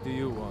 What do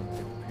you want,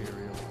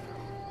 Imperial?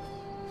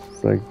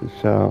 It's like the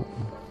shout.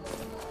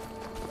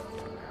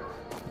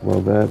 Well,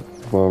 that's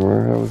a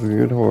bummer. That was a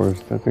good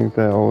horse. I think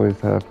that always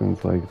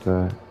happens like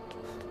that.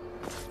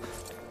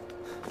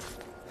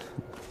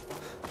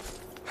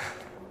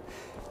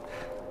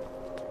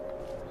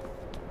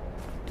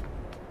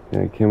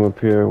 Yeah, I came up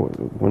here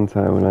one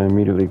time and I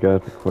immediately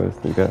got the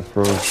quest and got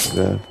froze to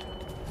death.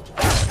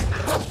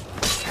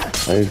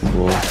 Ice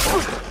Wolf.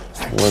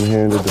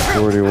 One-handed to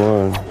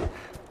 41.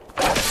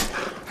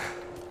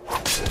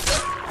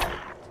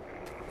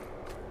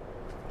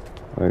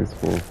 Ice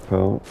Wolf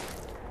pelt.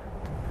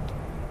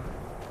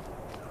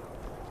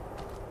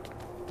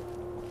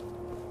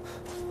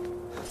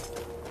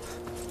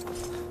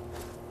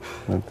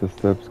 Let the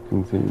steps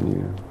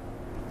continue.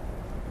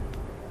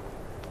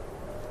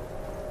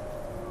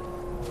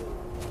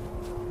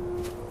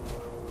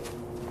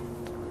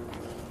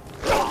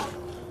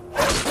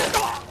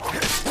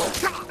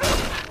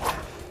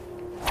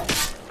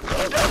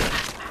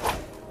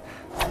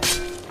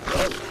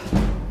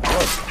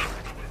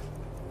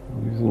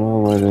 Using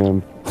all my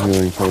damn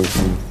healing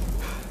potions.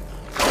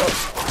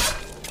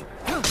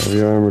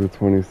 Heavy armor to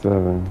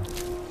 27.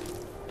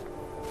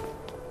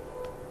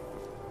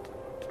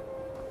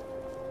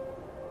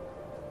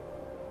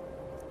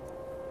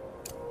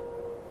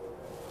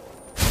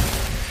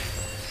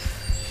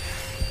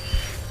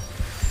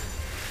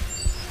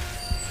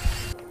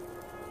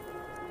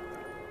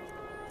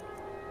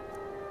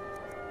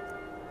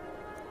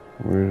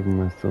 Where did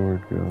my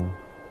sword go?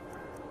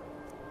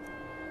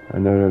 I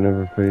know I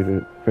never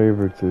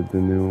favorited the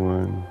new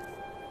one.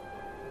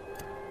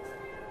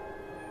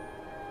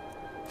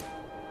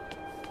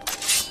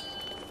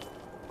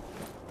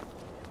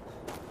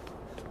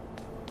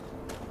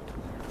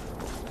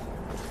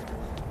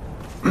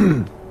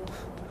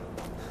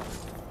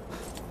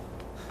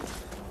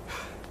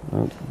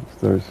 Oh,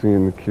 start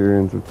seeing the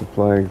Kyrians with the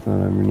flags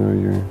on them. You know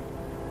you're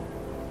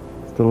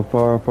still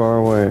far, far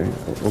away.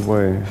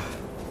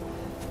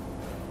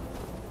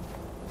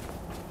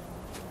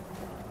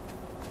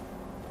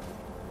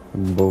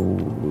 Bowl.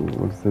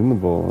 What's in the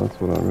bowl? That's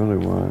what I really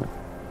want.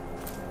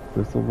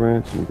 Crystal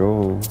branch and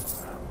gold.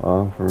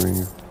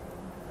 Offering.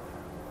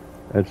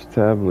 Etched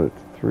tablet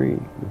 3.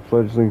 The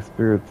fledgling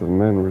spirits of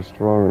men were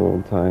strong in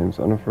old times,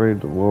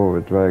 unafraid to war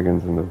with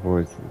dragons and their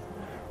voices.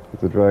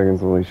 But the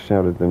dragons only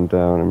shouted them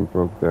down and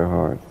broke their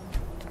hearts.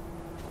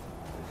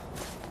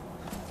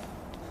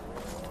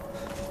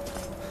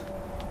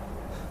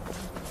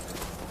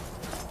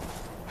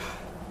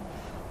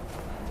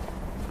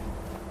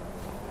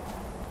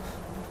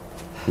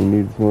 He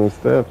needs more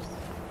steps.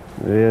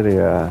 Here they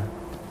are.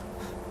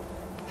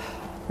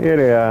 Here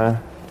they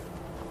are.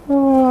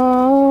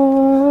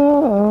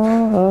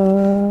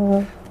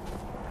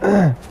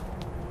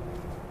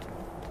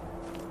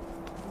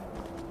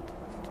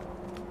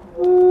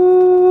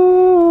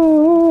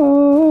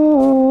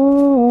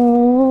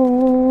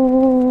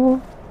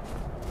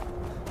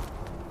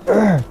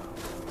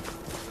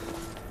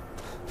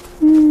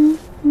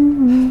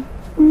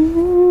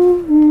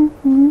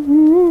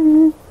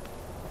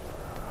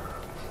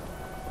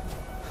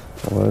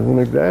 I wasn't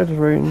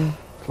exaggerating.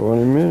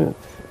 20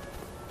 minutes.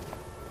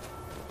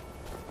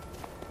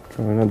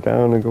 Going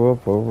down and go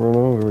up over and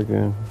over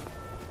again.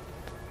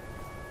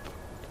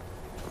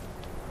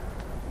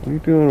 What are you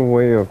doing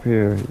way up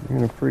here? You're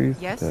gonna freeze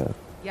to death.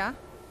 Yeah?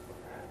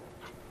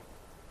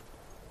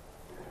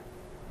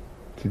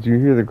 Did you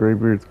hear the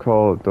Greybeards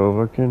call at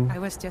Dovahkiin? I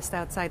was just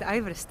outside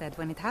Iverstead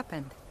when it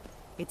happened.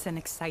 It's an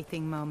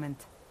exciting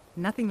moment.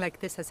 Nothing like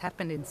this has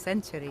happened in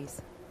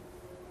centuries.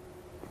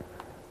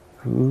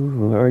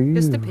 Who are you?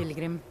 Just a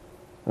pilgrim.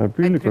 A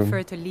pilgrim? I'd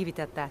prefer to leave it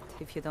at that,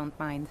 if you don't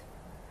mind.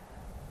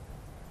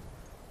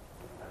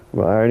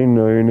 Well, I already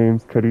know your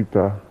name's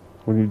Carita.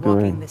 What are you doing?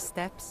 Walking the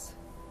steps,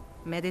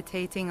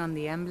 meditating on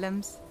the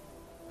emblems.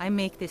 I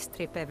make this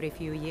trip every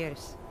few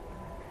years.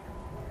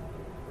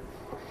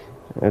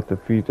 At the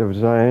feet of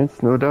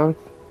giants, no doubt.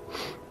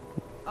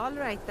 All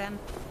right then.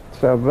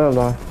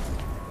 Favela.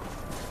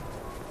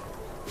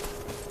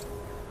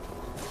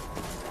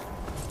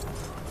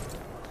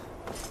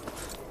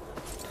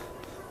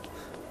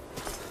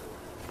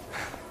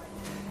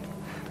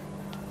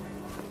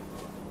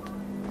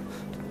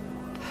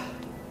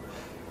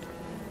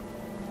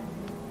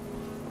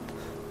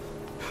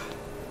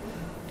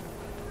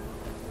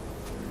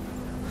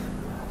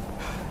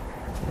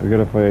 We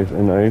gotta fight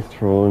an ice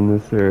troll in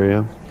this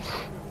area,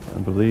 I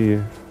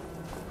believe.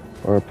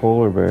 Or a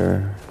polar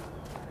bear.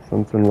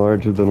 Something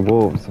larger than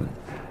wolves.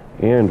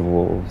 And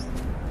wolves.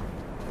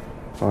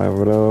 If I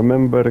would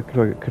remember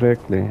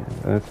correctly,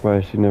 that's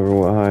why she never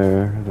went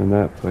higher than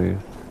that place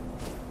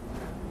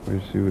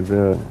where she was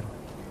at.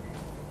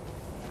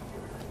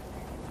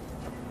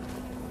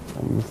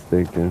 I'm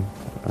mistaken.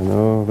 I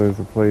know there's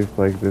a place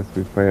like this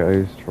we fight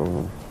ice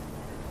trolls.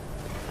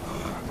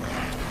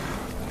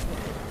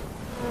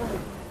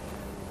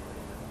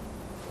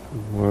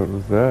 What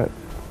was that?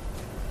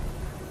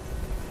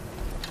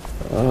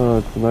 Oh,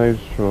 it's an ice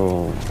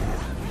troll.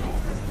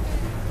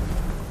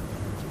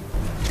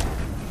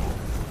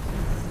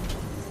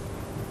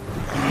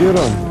 Get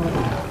him!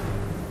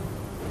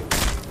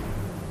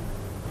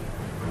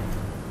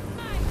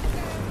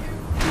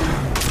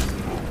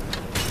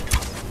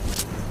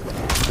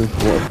 This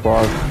is what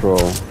boss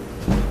troll.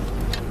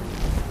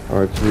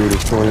 Archery to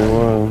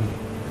 21.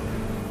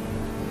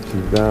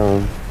 She's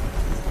down.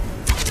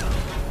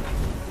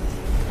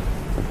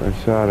 I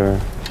shot her.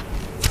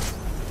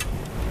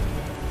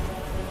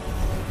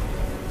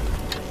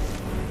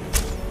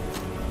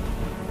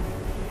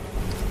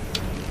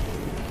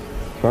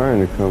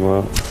 Trying to come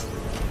up.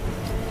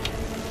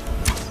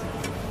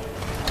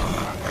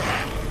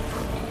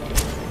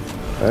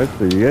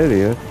 That's a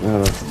Yeti, that's not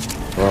a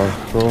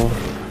boss troll.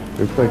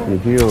 Looks like he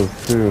heals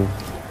too.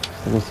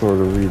 Some sort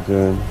of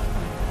regen.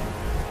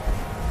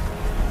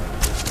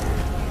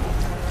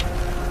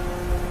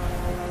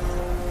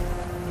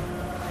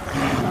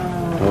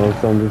 Oh,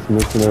 so I'm just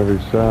missing every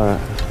shot.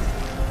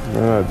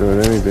 They're not doing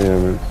any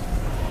damage.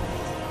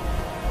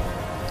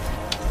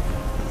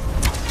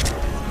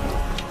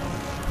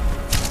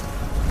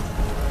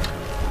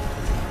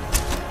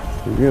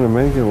 You're gonna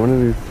make it one of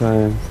these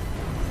times.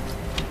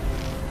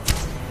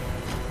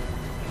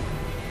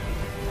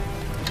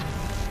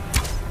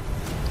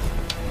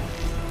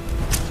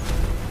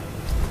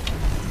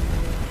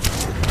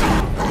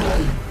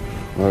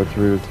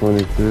 Archery to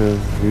 22.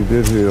 He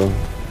did heal.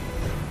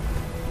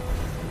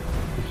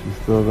 Is she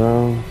still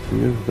down? She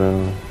is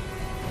down.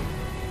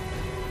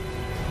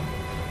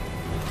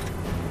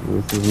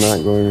 This is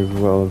not going as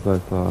well as I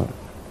thought.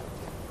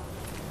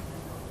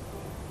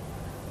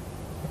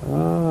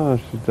 Ah,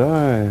 she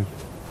died.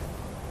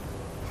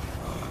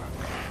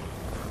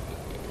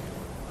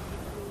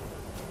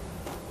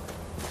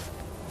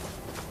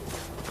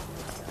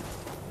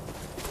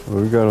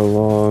 Well, we got a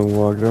long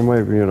walk. There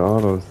might be an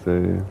auto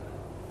save.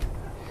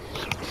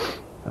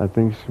 I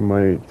think she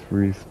might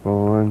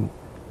respawn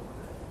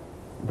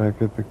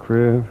back at the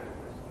crib.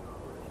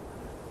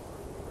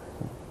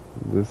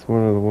 This one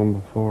or the one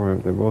before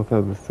it. They both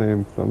have the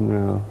same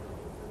thumbnail.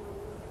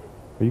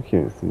 You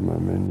can't see my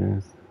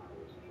menus.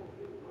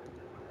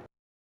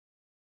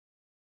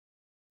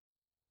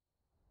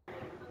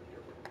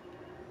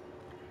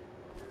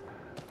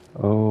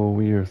 Oh,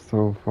 we are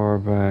so far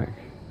back.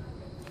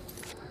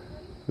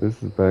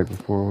 This is back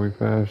before we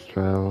fast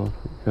traveled.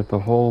 Got the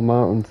whole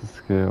mountain to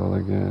scale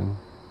again.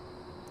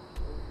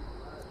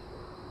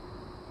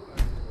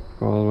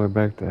 Go all the way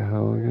back to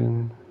hell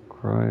again?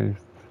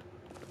 Christ.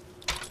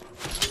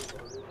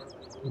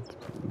 It's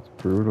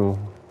brutal.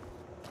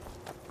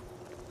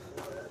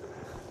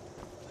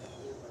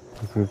 I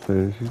was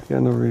gonna say, she's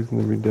got no reason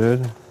to be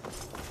dead.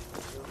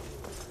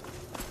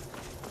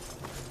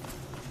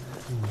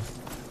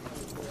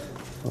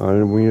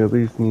 We at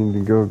least need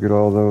to go get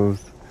all those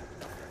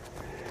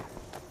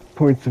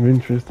points of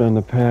interest on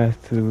the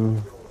path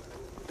to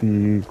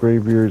the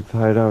Greybeard's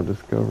hideout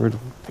discovered.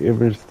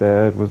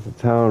 Iverstad was the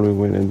town we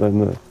went in,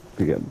 then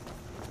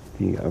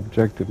the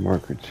objective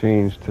marker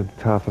changed to the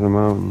top of the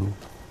mountain.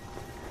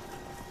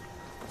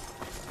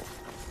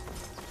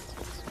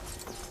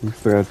 We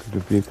still have to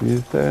defeat the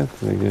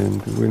assassin again,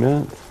 do we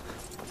not?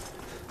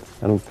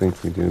 I don't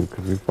think we do,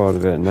 because we fought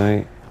it at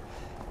night.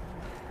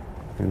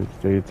 And it's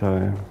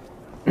daytime.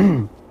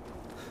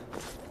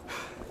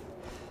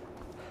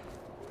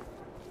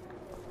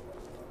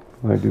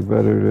 Might do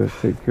better to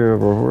take care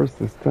of our horse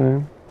this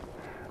time.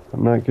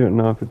 I'm not getting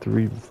off at the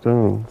Reed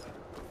Stones.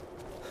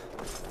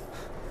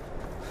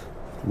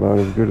 It's about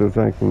as good as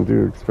I can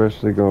do,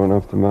 especially going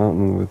up the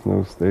mountain with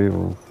no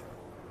stables.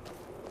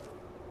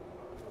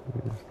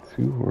 There's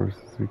 2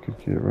 horses we could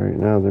get right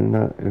now. They're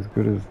not as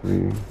good as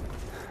the...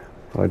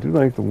 Well, I do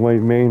like the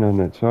white mane on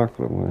that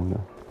chocolate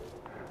one.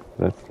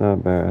 That's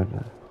not bad.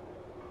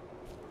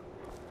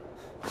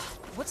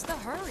 What's the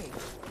hurry?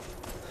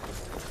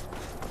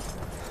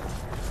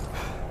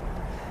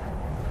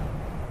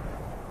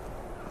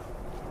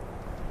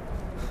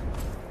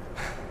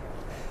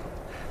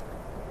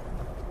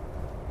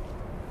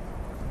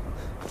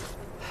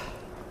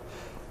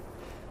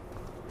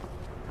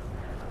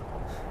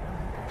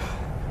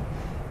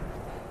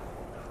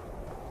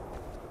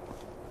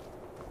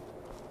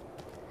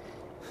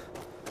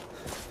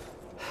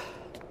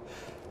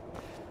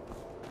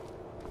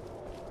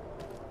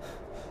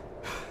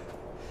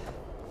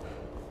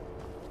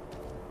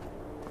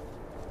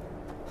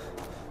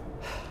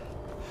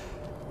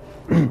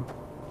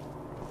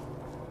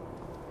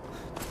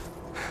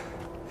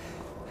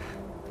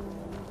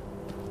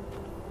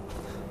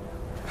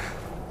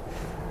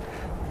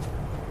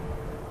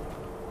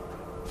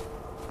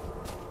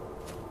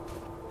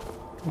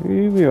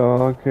 Here we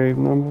are, cave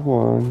number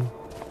 1.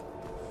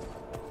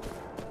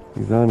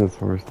 He's on his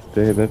horse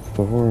today, that's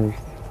the horse.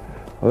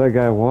 Oh, that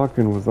guy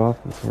walking was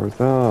off his horse.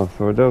 Oh,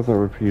 so it doesn't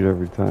repeat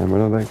every time. I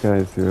know that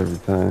guy's here every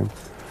time.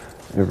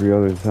 Every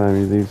other time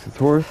he leaves his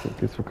horse, I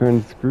guess we're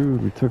kind of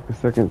screwed. We took a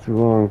second too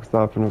long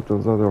stopping up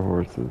those other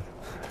horses.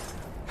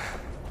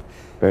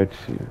 Bet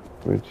you,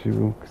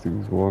 because he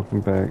was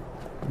walking back.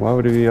 Why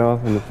would he be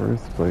off in the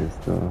first place,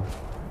 though?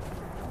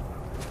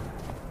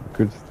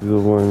 Could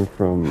steal one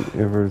from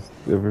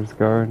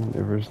Everstead.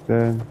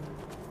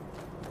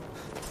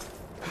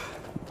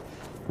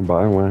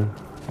 Buy one,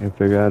 if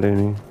they got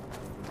any.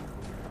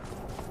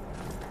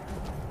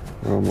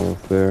 We're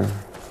almost there.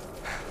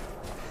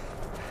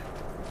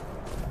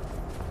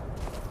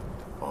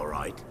 All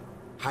right.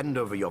 Hand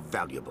over your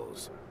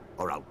valuables,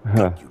 or I'll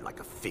cook you like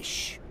a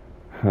fish.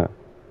 Huh.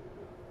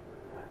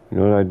 You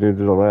know what I did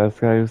to the last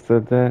guy who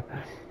said that?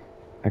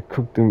 I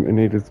cooked him and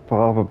ate his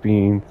fava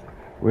beans.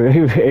 He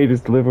ate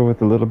his liver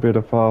with a little bit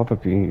of fava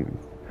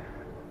beans.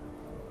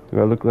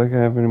 Do I look like I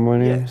have any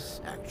money? Yes,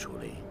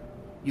 actually.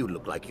 You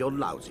look like you're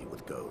lousy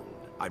with gold.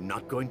 I'm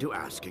not going to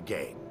ask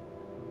again.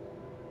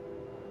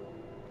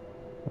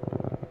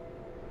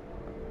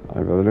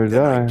 I'd rather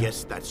Then die. I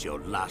guess that's your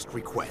last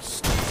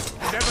request.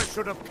 Never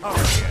should have come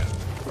here.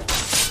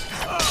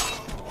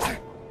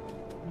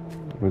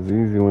 It was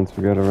easy once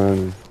we got around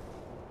his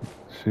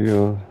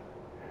shield.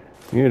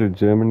 He had a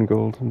gem and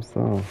gold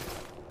himself.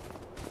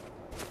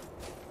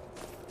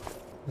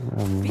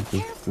 I'm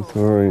just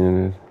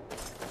disoriented.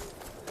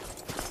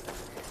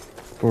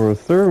 For a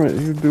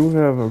servant, you do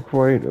have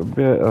quite a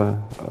bit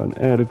an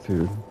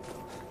attitude.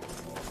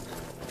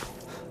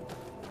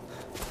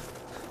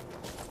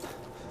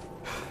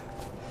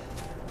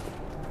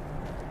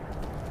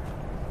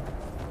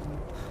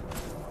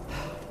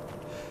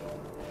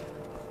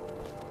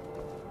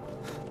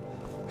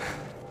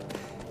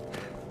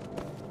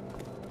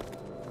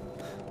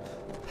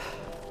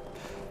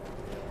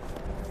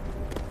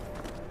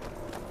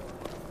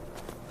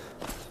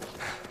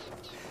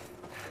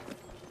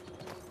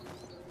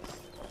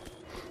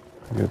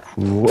 Got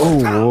some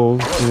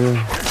wolves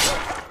here.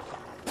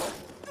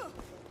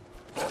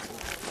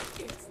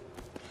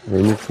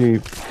 Earn your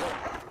keep.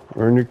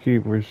 Earn your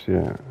keep, where's she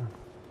at?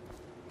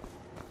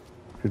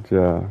 Good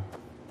job.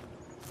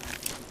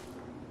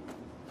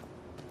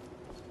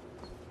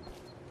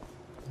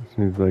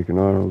 Seems like an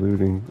auto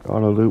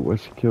loot what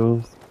she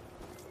kills.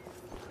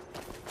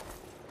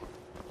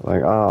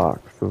 Like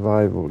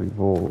survival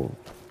evolved.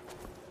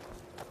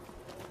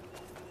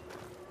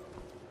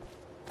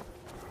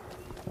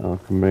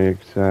 Alchemaic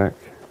sack.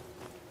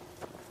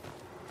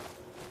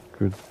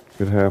 Good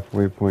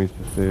halfway point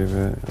to save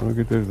it. Oh, look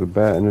at there's a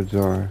bat in a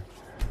jar.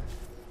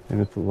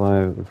 And it's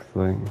alive, it looks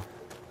like.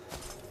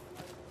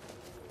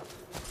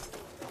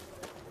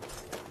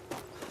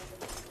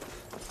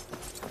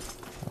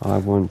 I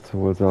once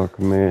was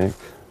alchemaic.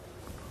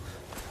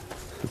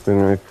 But then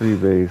I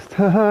freebased.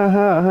 Ha ha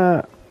ha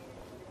ha!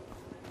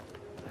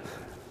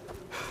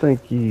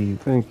 Thank you,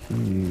 thank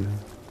you.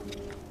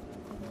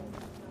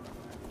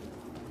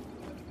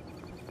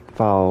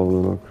 Foul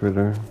little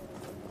critter.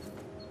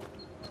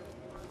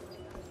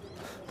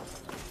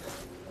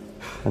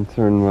 And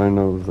turn my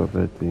nose up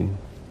at thee.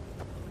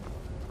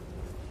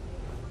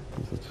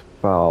 Such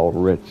foul,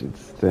 wretched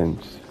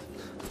stench.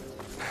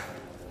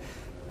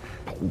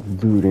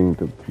 Polluting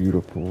the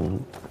beautiful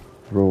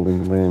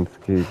rolling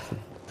landscapes of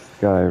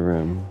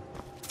Skyrim.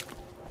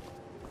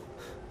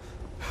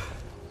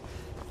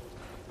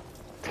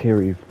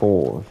 Carry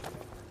forth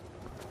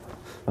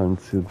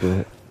unto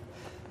the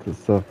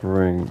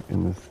suffering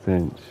and the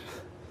stench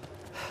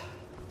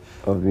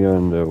of the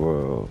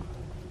underworld.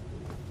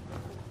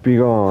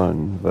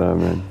 Begone,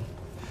 vermin.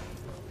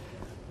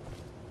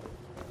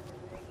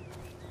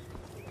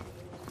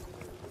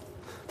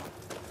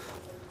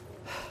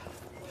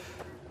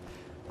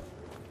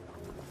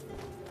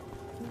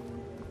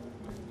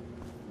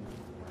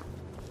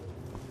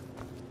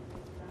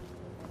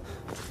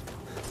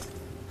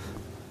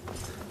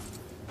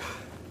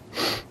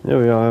 Here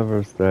we are,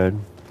 Everstead.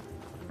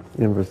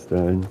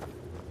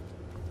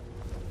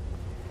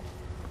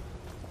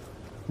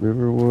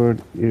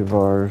 Riverwood,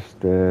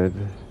 Ivarstead.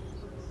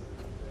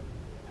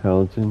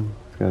 Helgen?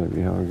 It's gotta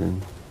be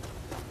Helgen.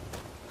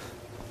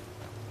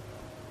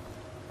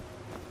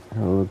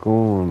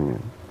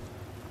 Helgonian.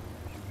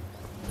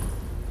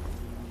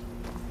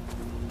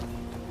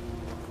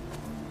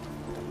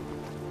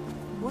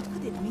 What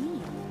could it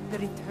mean? The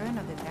return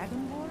of the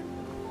Dragonborn?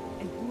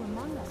 And who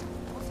among us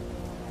could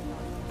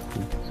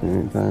possibly?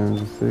 Same time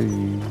to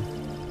see.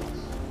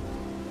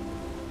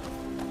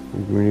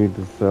 We need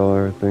to sell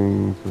our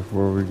things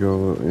before we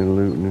go in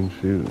looting and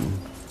shooting.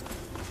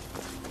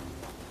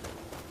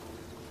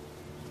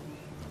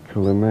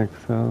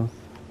 Kalimek's house.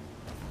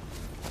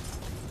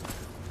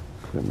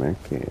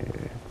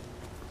 Kalimeki.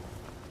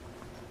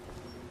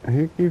 A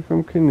hickey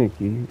from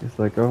Kaniki. It's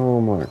like a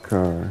Hallmark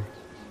car.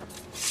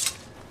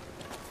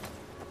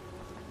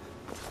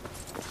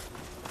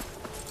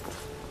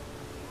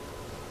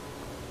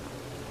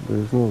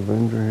 There's no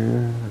vendor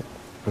here.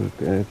 But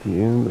at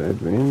the end,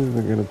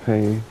 they're gonna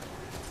pay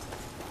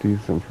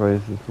decent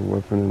prices for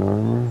weapon and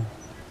armor.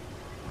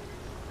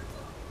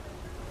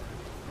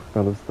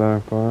 Gotta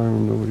start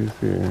farm, nobody's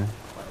here.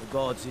 By the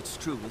gods, it's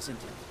true, isn't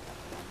it?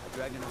 The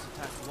dragon has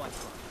attacked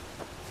Whiterun.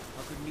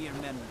 How could mere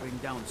men bring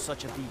down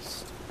such a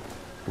beast?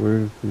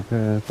 Where's the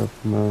path up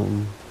the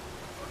mountain?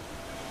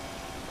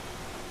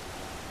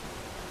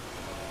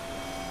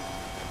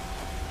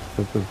 Is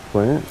that the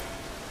plant?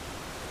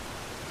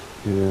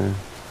 Yeah.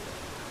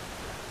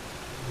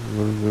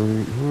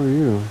 Who are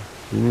you?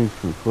 You need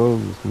some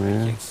clothes,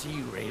 man. I can't see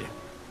you, Raid.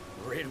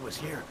 Raid was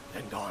here,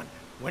 then gone.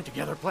 Went to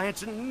gather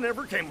plants and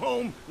never came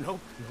home.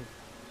 Nope.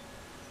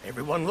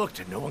 Everyone looked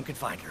and no one could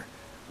find her.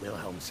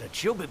 Wilhelm said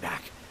she'll be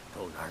back.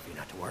 Told Narvi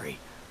not to worry.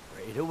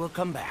 Rada will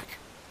come back.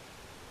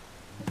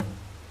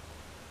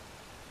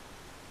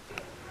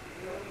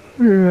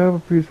 Here, have a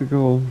piece of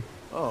gold.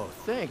 Oh,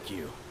 thank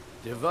you.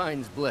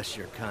 Divines bless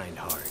your kind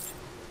heart.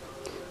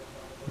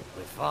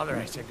 With Father,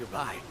 I said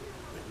goodbye.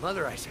 With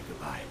Mother, I said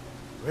goodbye.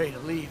 Rada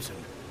leaves and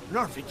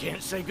Narvi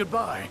can't say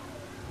goodbye.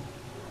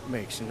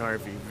 Makes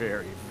Narvi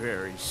very,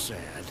 very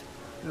sad.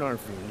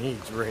 Narvi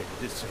needs Rada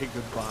to say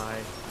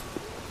goodbye.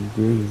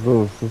 His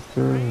little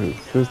sister? His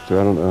sister,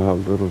 I don't know how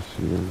little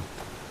she is.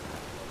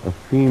 A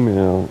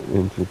female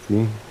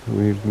entity who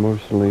he's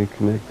emotionally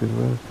connected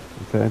with,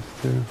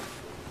 attached to.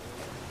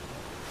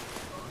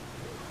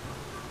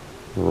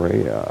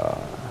 Rhea.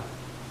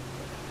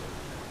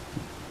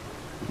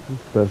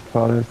 That's the best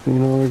pot I've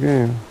seen all the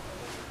game.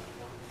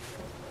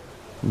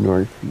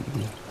 Northy.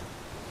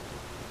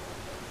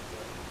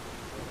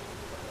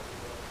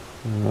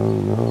 I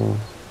don't know.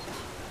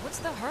 What's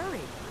the hurry?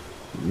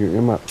 You're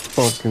in my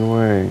fucking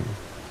way.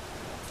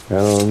 I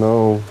don't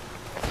know.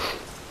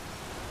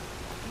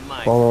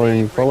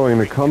 Following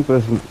the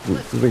compass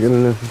isn't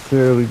gonna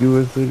necessarily do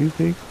us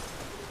anything.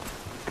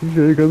 Cause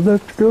you're gonna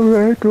let's go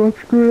back,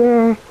 let's go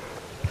down.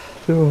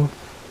 So,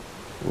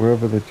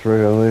 wherever the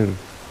trail is,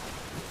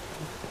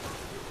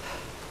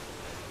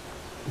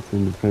 it's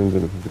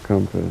independent of the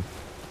compass.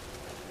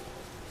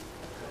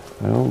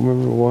 I don't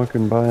remember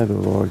walking by the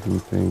logging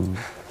thing.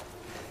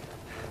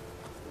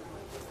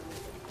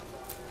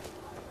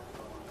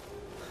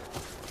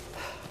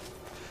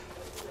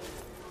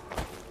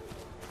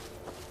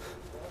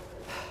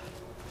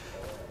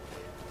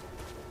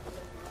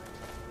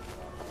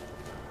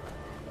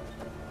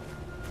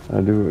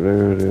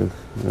 There it is.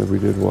 We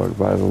did walk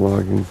by the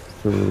logging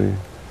facility.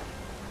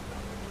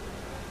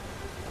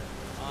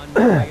 On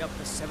your way up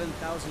the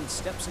 7,000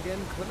 steps again,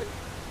 Clement?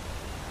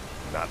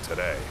 Not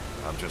today.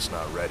 I'm just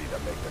not ready to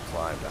make the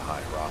climb to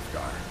High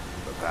Hrothgar.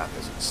 The path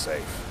isn't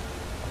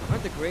safe.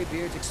 Aren't the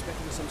Greybeards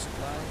expecting some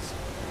supplies?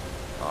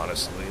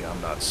 Honestly,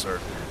 I'm not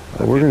certain.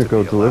 Well, we're gonna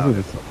go deliver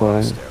the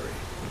supplies.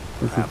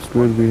 This is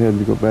good. We had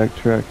to go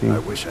backtracking. I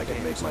wish I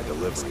could make my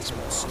deliveries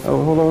more often.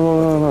 Oh, hold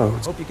on.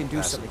 Hope you can do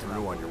Passing something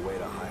through on your way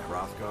to High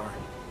Hrothgar?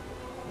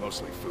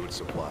 Mostly food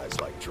supplies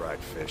like dried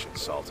fish and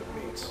salted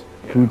meats.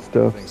 Food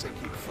stuff. Things that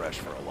keep fresh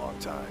for a long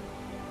time.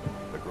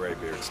 The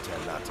Greybeards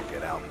tend not to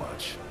get out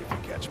much, if you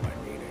catch my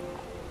meaning.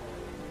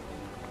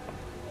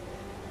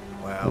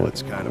 Well,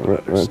 it's kind of an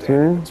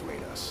understanding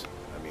between us.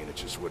 I mean, it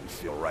just wouldn't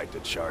feel right to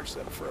charge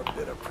them for a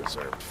bit of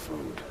preserved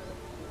food.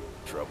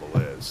 Trouble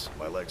is,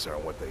 my legs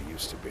aren't what they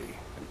used to be,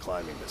 and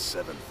climbing the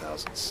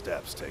 7,000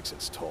 steps takes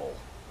its toll.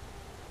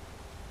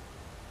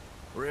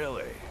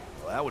 Really?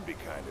 Well, that would be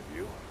kind of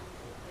you.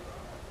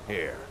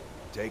 Here,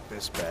 take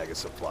this bag of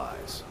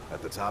supplies.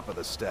 At the top of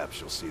the steps,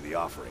 you'll see the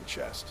offering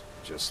chest.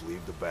 Just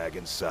leave the bag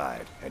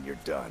inside, and you're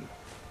done.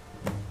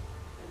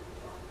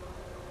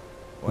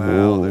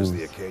 Well, there's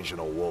the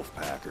occasional wolf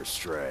pack or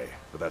stray,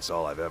 but that's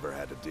all I've ever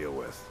had to deal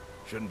with.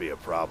 Shouldn't be a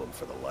problem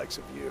for the likes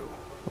of you.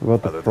 What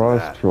about the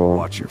frost troll?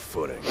 Watch your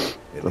footing.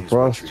 The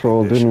frost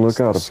troll didn't look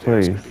out of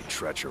place. Be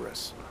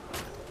treacherous.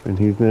 And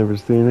he's never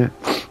seen it?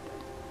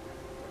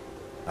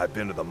 I've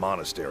been to the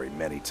monastery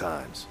many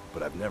times,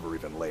 but I've never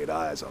even laid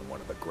eyes on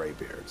one of the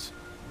Greybeards.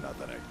 Not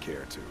that I'd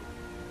care to.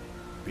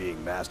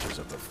 Being masters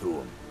of the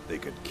Thu'um, they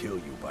could kill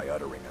you by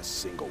uttering a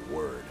single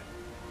word.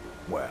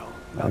 Well,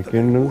 not that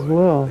they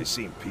would. They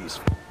seem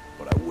peaceful,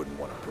 but I wouldn't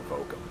want to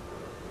provoke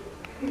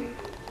them.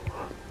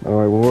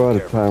 Alright, well, we're out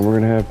of time. We're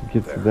gonna have to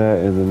get to that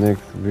in the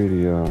next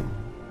video.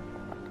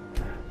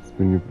 It's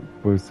been your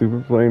boy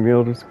Super playing the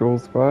Elder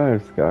Scrolls V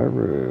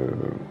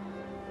Skyrim.